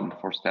up at all in the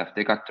first half.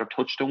 They got their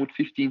touchdown with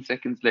 15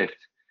 seconds left.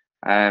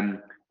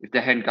 If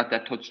they hadn't got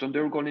that touchdown, they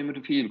were going in with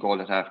a field goal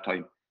at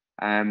halftime.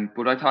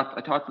 But I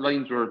thought the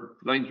Lions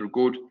were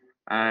good.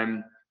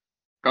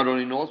 God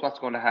only knows what's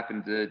going to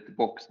happen to the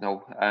Bucs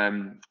now.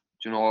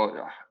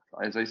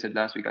 As I said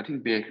last week, I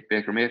think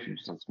Baker Mayfield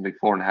was on something like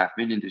 $4.5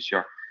 million this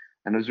year.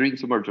 And I was reading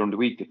somewhere during the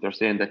week that they're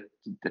saying that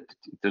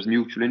there's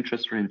mutual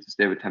interest for him to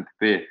stay with Tampa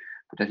Bay,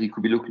 but that he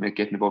could be looking at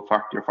getting about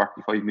 40 or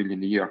 45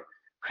 million a year,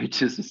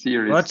 which is a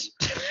serious. What?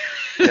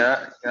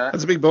 Yeah.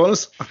 That's a big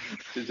bonus.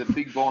 It's a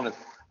big bonus.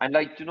 And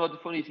the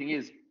funny thing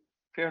is,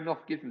 fair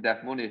enough, give him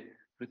that money.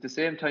 But at the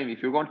same time,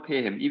 if you're going to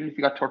pay him, even if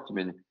you got 30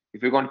 million,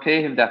 if you're going to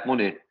pay him that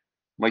money,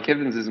 Mike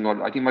Evans isn't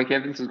going. I think Mike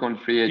Evans is going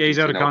to free agent. Yeah, he's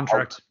out of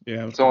contract.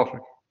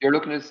 You're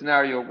looking at a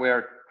scenario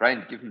where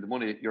Grant give him the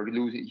money, you're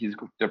losing.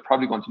 They're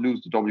probably going to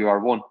lose the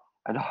WR1,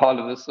 and all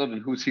of a sudden,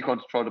 who's he going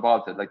to throw the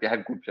ball to? They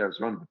have good players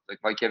running.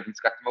 Mike Evans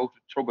got them out of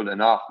trouble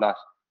an awful lot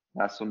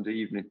last Sunday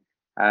evening,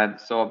 and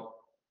so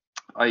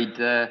I'd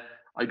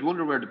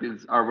wonder where the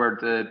Bills or where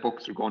the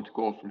Bucs are going to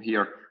go from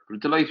here.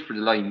 But delighted for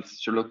the Lions.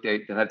 Sure, look,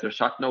 they have their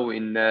shot now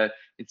in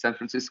San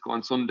Francisco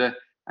on Sunday,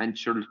 and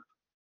sure,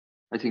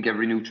 I think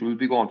every neutral will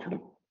be going for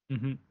them.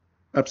 Mm-hmm.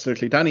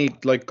 Absolutely, Danny.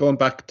 Going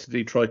back to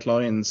the Detroit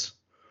Lions,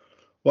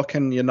 what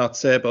can you not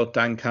say about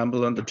Dan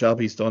Campbell and the job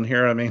he's done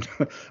here? I mean,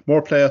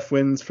 more playoff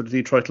wins for the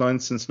Detroit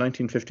Lions since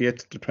 1958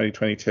 to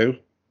 2022.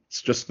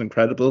 It's just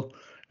incredible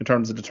in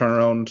terms of the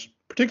turnaround,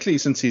 particularly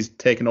since he's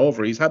taken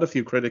over. He's had a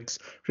few critics,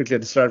 particularly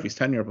at the start of his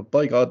tenure, but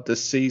by God,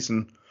 this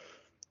season,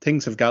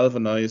 things have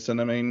galvanized,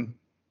 and I mean,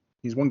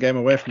 he's one game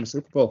away from the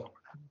Super Bowl.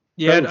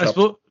 Yeah, I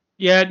suppose.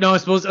 Yeah, no, I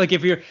suppose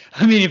if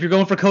you're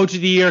going for Coach of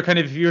the Year, kind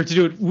of if you were to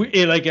do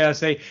it,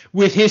 say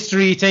with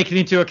history taken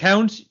into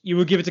account, you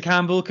would give it to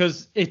Campbell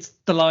because it's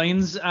the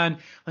Lions, and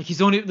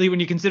he's only, when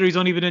you consider he's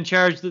only been in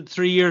charge the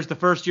 3 years. The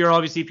first year,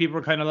 obviously, people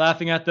were kind of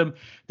laughing at them.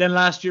 Then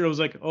last year, it was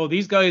like, oh,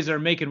 these guys are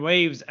making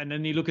waves, and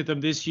then you look at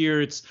them this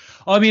year. It's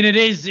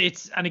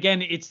and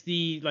again, it's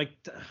the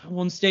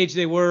one stage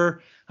they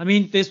were. I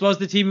mean, this was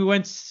the team who were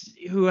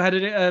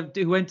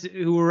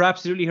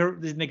absolutely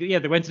hurt. Yeah,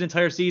 they went an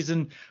entire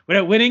season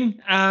without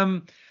winning.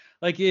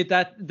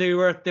 That they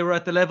were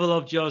at the level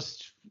of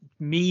just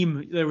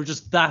meme. They were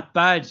just that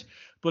bad.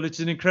 But it's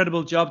an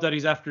incredible job that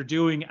he's after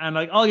doing. And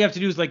all you have to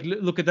do is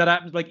look at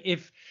that. The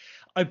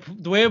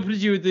way I put it to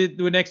you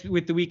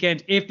the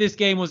weekend, if this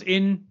game was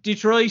in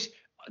Detroit,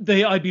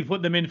 I'd be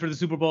putting them in for the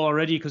Super Bowl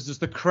already, because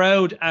just the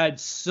crowd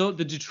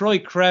the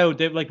Detroit crowd,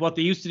 they what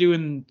they used to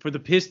do for the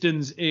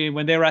Pistons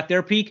when they were at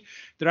their peak,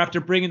 they're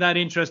after bringing that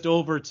interest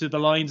over to the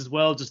Lions as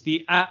well. Just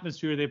the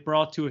atmosphere they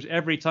brought to it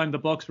every time the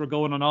Bucs were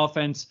going on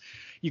offense.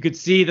 You could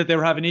see that they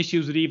were having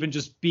issues with even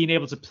just being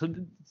able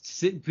to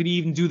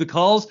even do the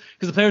calls,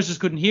 because the players just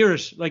couldn't hear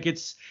it.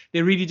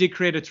 They really did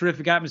create a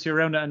terrific atmosphere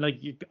around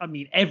it.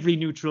 And every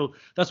neutral.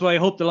 That's why I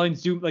hope the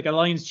Lions do a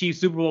Lions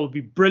Chiefs Super Bowl would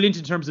be brilliant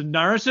in terms of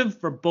narrative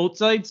for both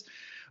sides.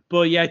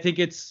 But yeah, I think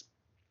it's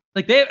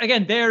they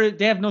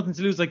have nothing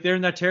to lose. They're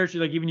in that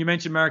territory. Even you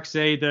mentioned, Mark,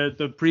 say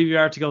the preview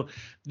article,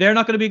 they're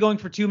not going to be going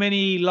for too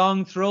many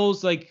long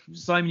throws.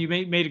 Simon, you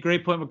made a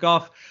great point with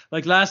Goff.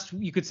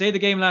 You could say the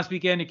game last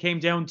weekend, it came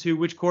down to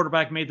which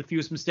quarterback made the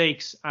fewest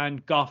mistakes,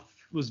 and Goff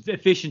was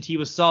efficient. He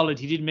was solid.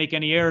 He didn't make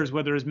any errors,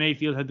 whether as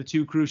Mayfield had the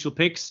two crucial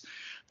picks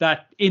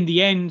that in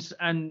the end,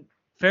 and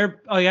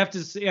fair, you have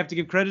to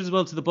give credit as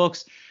well to the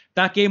Bucs.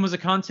 That game was a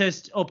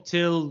contest up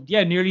till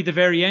nearly the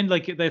very end.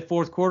 The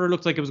fourth quarter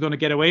looked like it was going to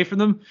get away from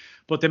them,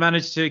 but they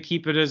managed to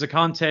keep it as a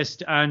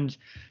contest. And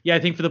I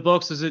think for the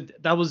Bucs,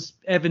 that was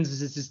Evans'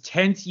 his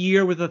 10th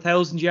year with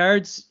 1,000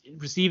 yards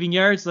receiving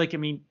yards.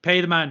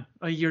 Pay the man.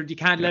 You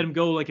can't let him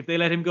go. If they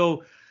let him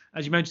go,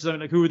 as you mentioned,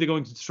 something who are they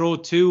going to throw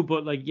it to?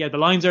 But the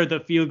Lions are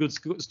the feel good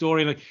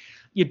story.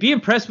 You'd be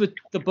impressed with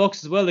the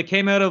Bucs as well. They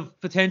came out of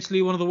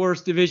potentially one of the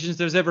worst divisions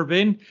there's ever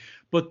been,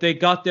 but they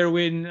got their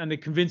win, and a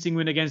convincing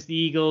win against the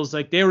Eagles.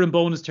 They were in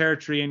bonus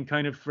territory, and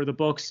kind of for the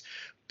Bucs,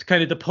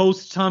 kind of the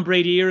post Tom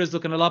Brady era is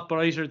looking a lot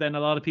brighter than a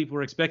lot of people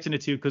were expecting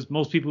it to, because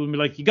most people would be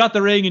like, you got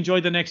the ring,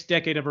 enjoy the next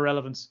decade of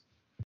irrelevance.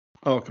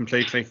 Oh,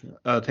 completely.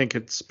 I think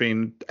it's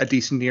been a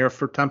decent year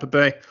for Tampa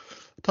Bay.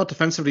 I thought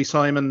defensively,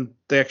 Simon,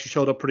 they actually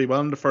showed up pretty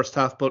well in the first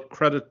half, but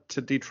credit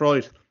to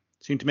Detroit.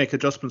 seem to make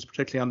adjustments,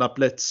 particularly on that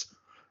blitz.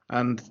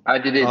 And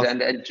it is,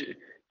 and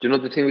do you know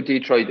the thing with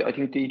Detroit? I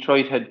think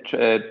Detroit had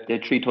they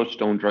had 3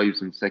 touchdown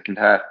drives in the second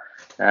half.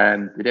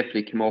 They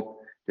definitely came up.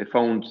 They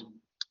found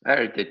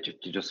they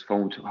just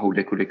found how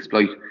they could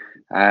exploit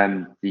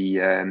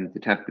the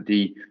Tampa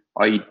D.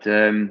 As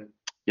Daniel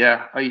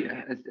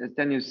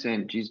was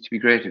saying, geez, to be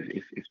great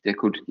if they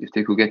could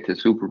get to the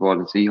Super Bowl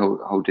and see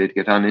how they'd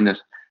get on in it.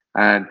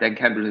 Dan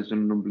Campbell has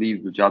done an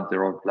unbelievable job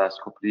there over the last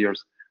couple of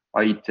years.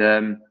 I'd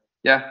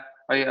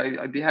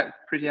be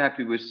pretty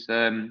happy with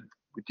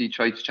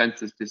Detroit's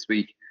chances this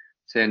week.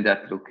 Saying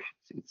that, look,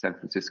 it's San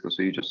Francisco,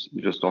 so you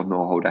just don't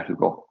know how that will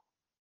go.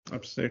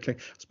 Absolutely. I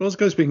suppose,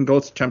 guys, we can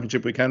go to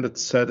championship weekend.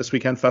 It's this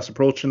weekend, fast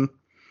approaching.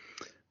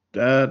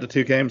 The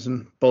 2 games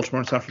in Baltimore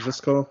and San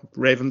Francisco.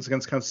 Ravens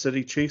against Kansas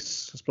City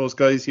Chiefs. I suppose,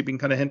 guys, you've been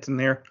kind of hinting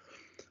here.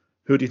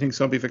 Who do you think is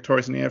going to be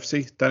victorious in the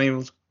AFC? Danny,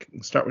 we'll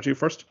start with you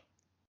first.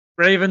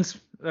 Ravens.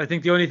 I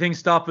think the only thing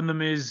stopping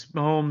them is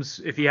Mahomes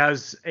if he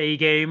has a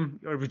game,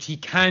 or which he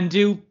can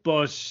do,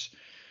 but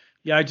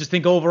yeah, I just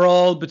think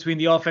overall between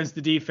the offense,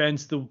 the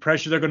defense, the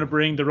pressure they're going to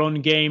bring, the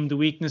run game, the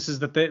weaknesses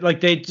that they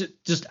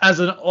just as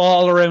an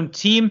all-around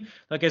team,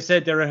 like I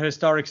said, they're a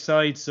historic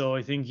side. So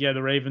I think,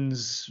 the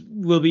Ravens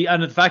will be.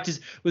 And the fact is,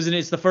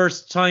 it's the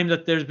first time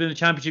that there's been a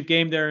championship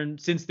game there, and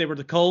since they were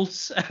the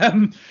Colts,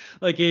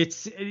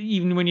 it's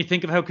even when you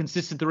think of how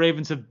consistent the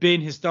Ravens have been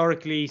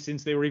historically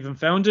since they were even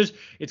founded,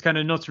 it's kind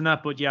of nuts from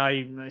that. But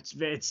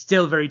it's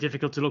still very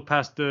difficult to look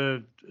past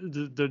the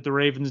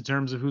Ravens in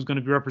terms of who's going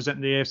to be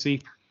representing the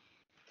AFC.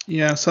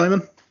 Yeah,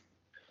 Simon?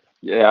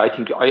 Yeah, I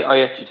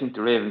actually think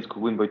the Ravens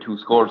could win by 2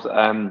 scores.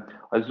 I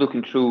was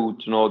looking through,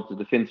 the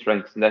defense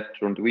ranks and that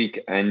during the week,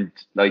 and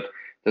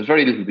there's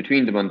very little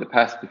between them on the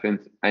pass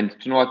defense. And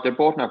you know what? They're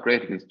both not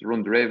great against the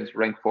run. The Ravens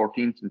rank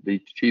 14th and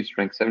the Chiefs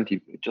rank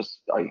 17th.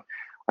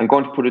 I'm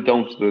going to put it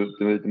down to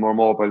the more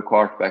mobile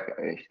quarterback.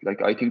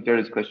 I think there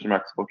is question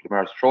marks about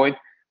Lamar's throwing,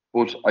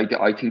 but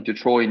I think the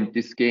throw in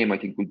this game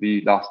will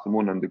be lost and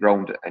won on the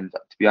ground. And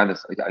to be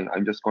honest,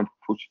 I'm just going to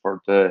push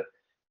for a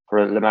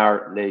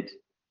Lamar-led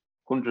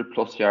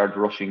 100+ yard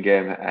rushing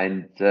game,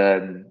 and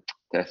that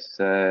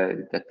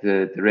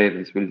the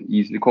Ravens will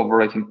easily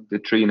cover. I think the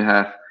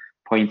 3.5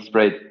 point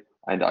spread,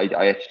 and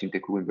I actually think they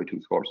could win by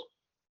 2 scores.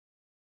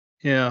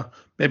 Yeah,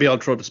 maybe I'll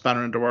throw the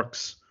spanner in the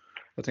works.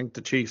 I think the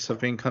Chiefs have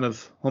been kind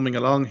of humming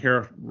along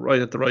here right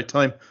at the right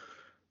time.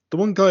 The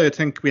one guy I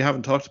think we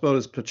haven't talked about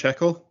is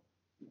Pacheco.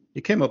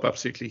 He came up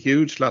absolutely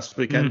huge last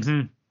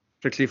weekend,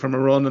 particularly from a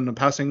run and a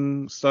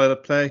passing style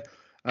of play.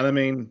 And I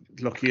mean,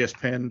 look,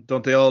 ESPN,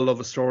 don't they all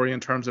love a story in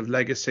terms of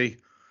legacy,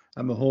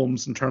 and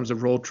Mahomes in terms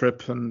of road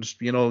trip and,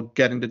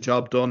 getting the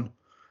job done.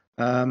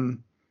 But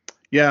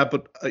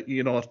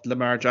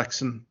Lamar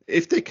Jackson,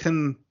 if they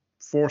can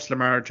force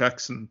Lamar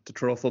Jackson to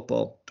throw a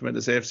football to win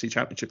this AFC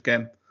Championship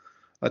game,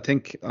 I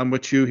think I'm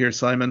with you here,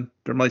 Simon.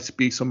 There might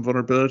be some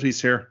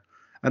vulnerabilities here.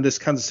 And this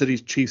Kansas City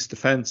Chiefs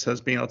defense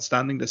has been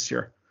outstanding this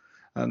year.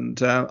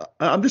 And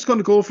I'm just going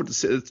to go for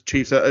the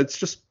Chiefs. It's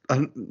just,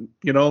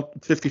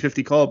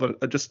 50-50 call, but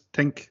I just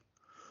think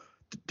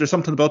there's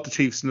something about the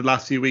Chiefs in the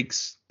last few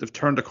weeks. They've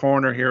turned a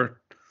corner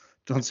here.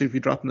 Don't seem to be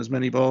dropping as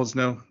many balls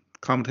now.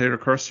 Commentator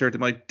curse here. They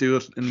might do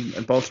it in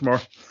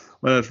Baltimore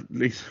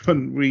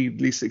when we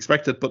least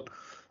expect it. But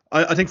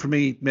I think for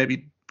me,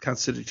 maybe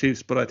Kansas City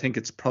Chiefs, but I think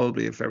it's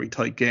probably a very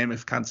tight game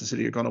if Kansas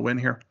City are going to win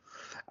here.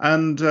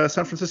 And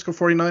San Francisco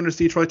 49ers,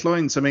 Detroit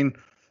Lions. I mean,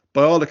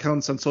 by all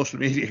accounts on social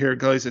media here,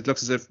 guys, it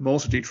looks as if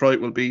most of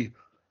Detroit will be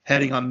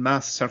heading en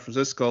masse to San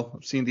Francisco.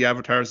 I've seen the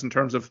avatars in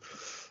terms of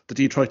the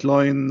Detroit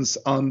Lions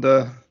on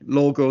the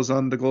logos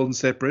on the Golden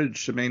State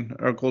Bridge,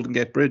 or Golden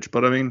Gate Bridge.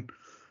 But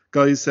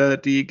guys,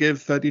 do you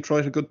give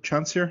Detroit a good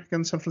chance here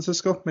against San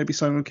Francisco? Maybe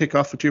Simon, kick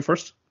off with you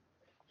first.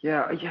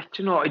 Yeah, I'd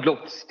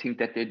love to think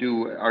that they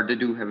do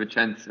have a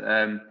chance.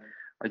 I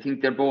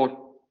think they're both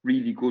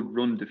really good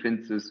run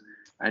defenses.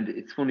 And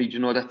it's funny,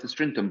 that's the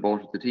strength on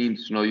both of the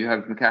teams. You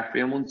have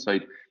McCaffrey on one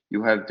side,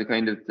 you have the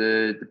kind of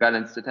the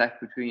balanced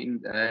attack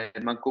between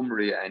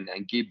Montgomery and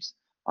Gibbs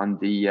on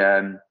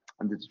the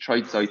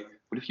Detroit side.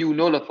 But if you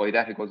nullify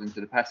that, it goes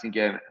into the passing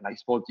game, and I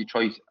suppose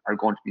Detroit are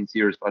going to be in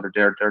serious bother.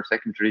 Their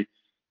secondary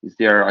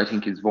I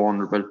think is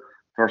vulnerable.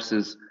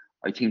 Versus,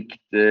 I think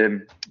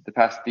the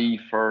pass D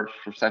for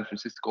San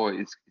Francisco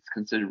is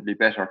considerably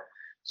better.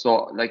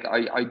 So,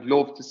 I'd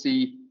love to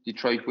see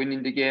Detroit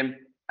winning the game.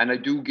 And I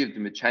do give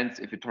them a chance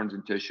if it turns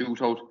into a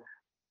shootout.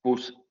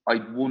 But I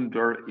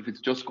wonder if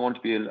it's just going to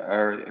be,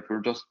 if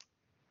we're just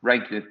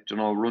ranking it,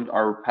 run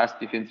our pass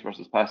defense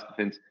versus pass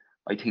defense.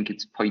 I think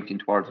it's pointing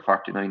towards the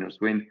 49ers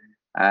win,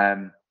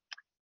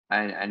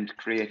 and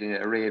creating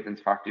a Ravens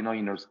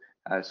 49ers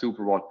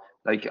Super Bowl.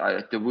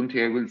 The one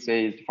thing I will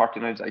say is the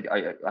 49ers.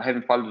 I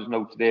haven't followed it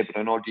now today, but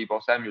I know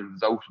Deebo Samuel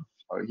is out.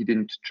 He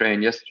didn't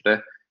train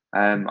yesterday.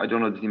 I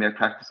don't know that he may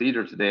practice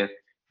either today.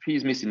 If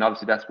he's missing,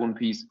 obviously that's one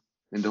piece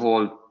in the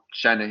whole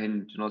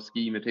Shanahan,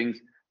 scheme of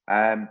things. But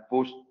at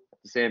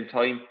the same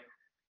time,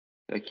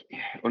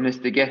 unless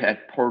they get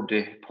at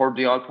Purdy,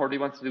 all Purdy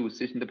wants to do is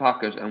sit in the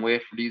pocket and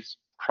wait for these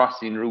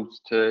crossing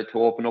routes to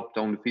open up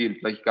down the field,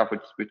 like you got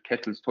with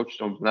Kettle's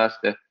touchdowns last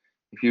day.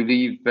 If you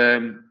leave,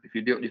 if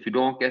you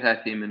don't get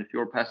at him, and if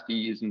your pass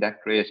D isn't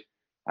that great,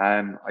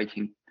 I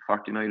think the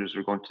 49ers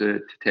are going to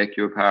take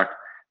you apart.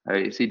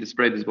 You see, the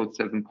spread is about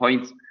 7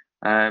 points.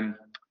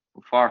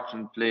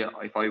 Unfortunately,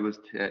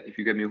 if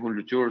you give me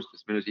 €100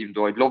 this minute, even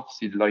though I'd love to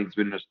see the Lions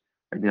win it,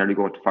 I'd nearly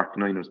go to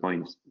 49ers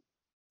minus.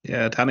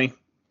 Yeah, Danny.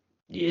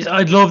 Yes,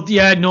 I'd love.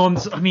 Yeah, no.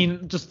 I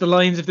mean, just the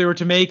Lions, if they were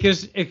to make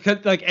it, it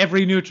could, like,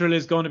 every neutral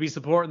is going to be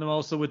supporting them.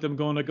 Also, with them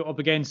going to go up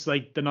against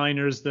like the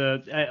Niners,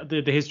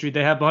 the history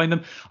they have behind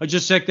them. I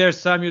just checked there,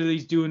 Samuel.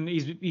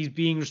 He's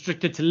being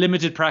restricted to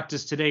limited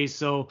practice today,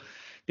 so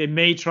they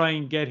may try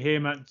and get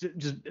him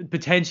just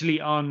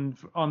potentially on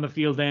the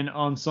field then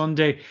on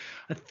Sunday.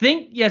 I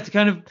think,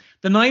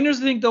 the Niners,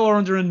 I think, though, are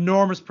under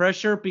enormous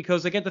pressure,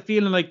 because I get the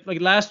feeling like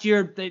last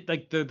year, they,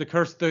 like the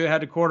curse they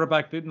had a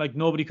quarterback that like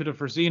nobody could have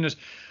foreseen it.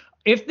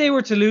 If they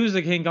were to lose,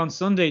 I think, on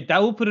Sunday,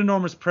 that would put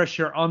enormous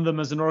pressure on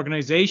them as an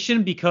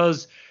organization,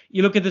 because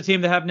you look at the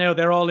team they have now,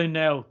 they're all in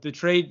now.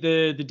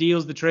 The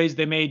deals, the trades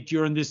they made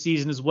during this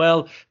season as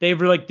well, they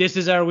were like, this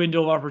is our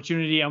window of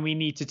opportunity and we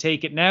need to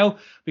take it now,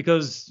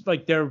 because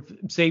like they're,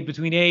 say,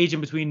 between age and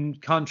between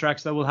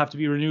contracts that will have to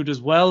be renewed as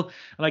well.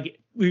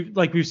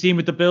 We've seen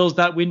with the Bills,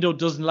 that window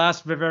doesn't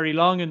last for very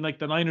long, and like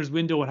the Niners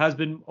window, it has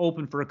been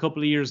open for a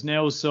couple of years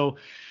now. So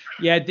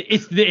yeah,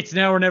 it's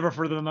now or never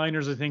for the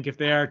Niners, I think, if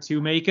they are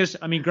to make it.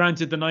 I mean,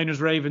 granted, the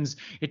Niners-Ravens,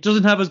 it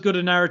doesn't have as good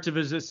a narrative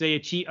as, say,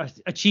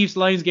 a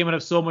Chiefs-Lions game would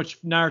have so much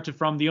narrative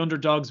from the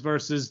underdogs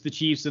versus the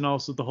Chiefs, and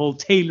also the whole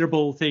Taylor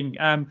Bowl thing.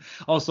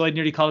 Also, I'd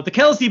nearly call it the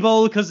Kelsey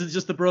Bowl, because it's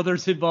just the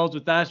brothers involved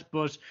with that.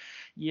 But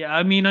yeah,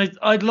 I mean,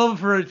 I'd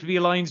love for it to be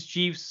a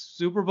Lions-Chiefs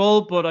Super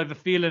Bowl, but I have a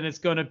feeling it's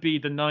going to be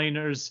the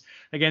Niners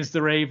against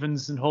the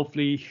Ravens, and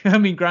hopefully, I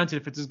mean, granted,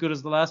 if it's as good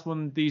as the last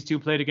one these two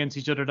played against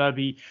each other, it'll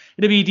be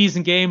a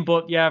decent game.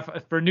 But yeah,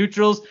 for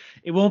neutrals,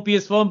 it won't be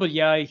as fun. But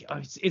yeah,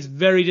 it's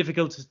very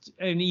difficult,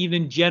 and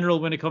even in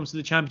general, when it comes to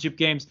the championship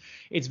games,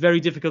 it's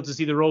very difficult to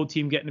see the road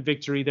team getting a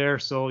victory there.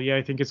 So yeah,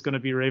 I think it's going to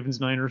be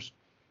Ravens-Niners.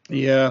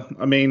 Yeah,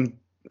 I mean,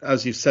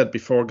 as you've said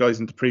before, guys,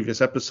 in the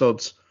previous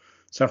episodes,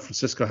 San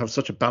Francisco have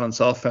such a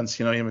balanced offense.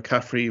 You know, you have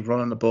McCaffrey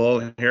running the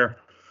ball here.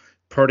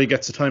 Purdy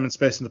gets the time and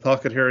space in the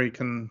pocket here. He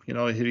can,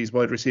 hit his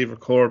wide receiver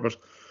core. But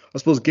I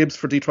suppose Gibbs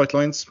for Detroit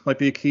Lions might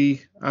be a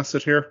key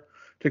asset here,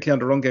 particularly on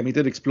the run game. He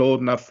did explode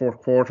in that fourth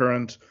quarter.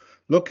 And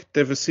look, they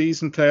have a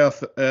seasoned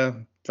playoff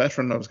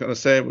veteran, I was going to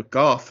say, with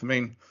Goff. I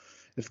mean,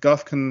 if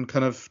Goff can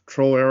kind of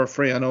throw error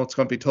free, I know it's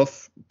going to be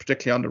tough,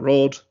 particularly on the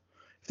road.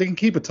 If they can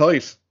keep it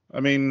tight, I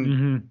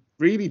mean,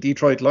 really,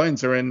 Detroit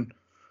Lions are in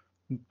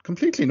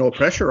completely no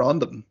pressure on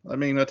them. I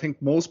mean, I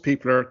think most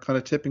people are kind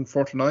of tipping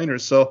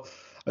 49ers. So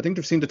I think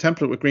they've seen the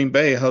template with Green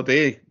Bay, how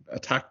they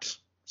attacked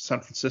San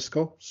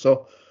Francisco.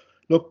 So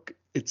look,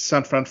 it's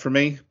San Fran for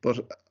me,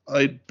 but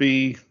I'd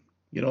be,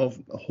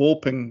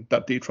 hoping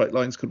that Detroit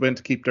Lions could win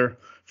to keep their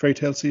fairy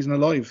tale season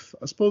alive.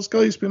 I suppose,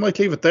 guys, we might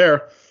leave it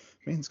there.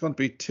 I mean, it's going to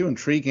be two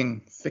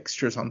intriguing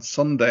fixtures on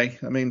Sunday.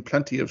 I mean,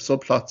 plenty of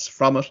subplots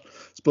from it. I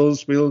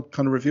suppose we'll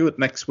kind of review it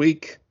next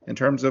week in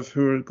terms of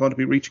who are going to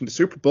be reaching the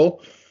Super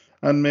Bowl,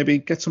 and maybe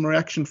get some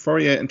reaction for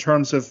you in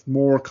terms of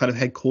more kind of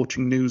head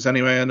coaching news.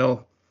 Anyway, I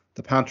know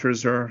the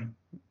Panthers are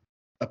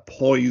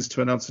poised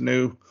to announce a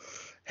new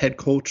head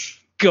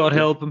coach. God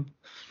help him.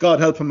 God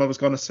help him, I was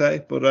going to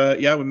say. But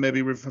yeah, we'll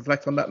maybe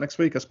reflect on that next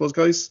week, I suppose,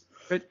 guys.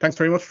 Great. Thanks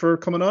very much for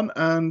coming on,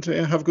 and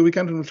have a good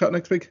weekend, and we'll chat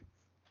next week.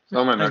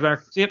 Thanks,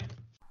 Mark. See you.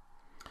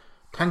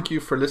 Thank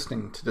you for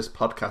listening to this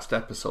podcast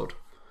episode.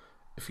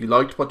 If you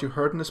liked what you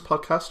heard in this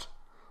podcast,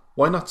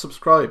 why not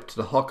subscribe to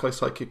the Hawkeye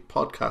Sidekick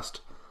podcast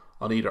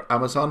on either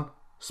Amazon,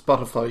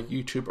 Spotify,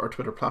 YouTube, or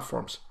Twitter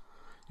platforms.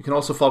 You can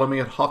also follow me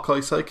at Hawkeye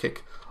Sidekick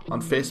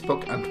on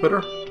Facebook and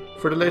Twitter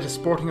for the latest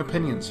sporting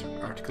opinions,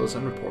 articles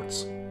and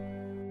reports.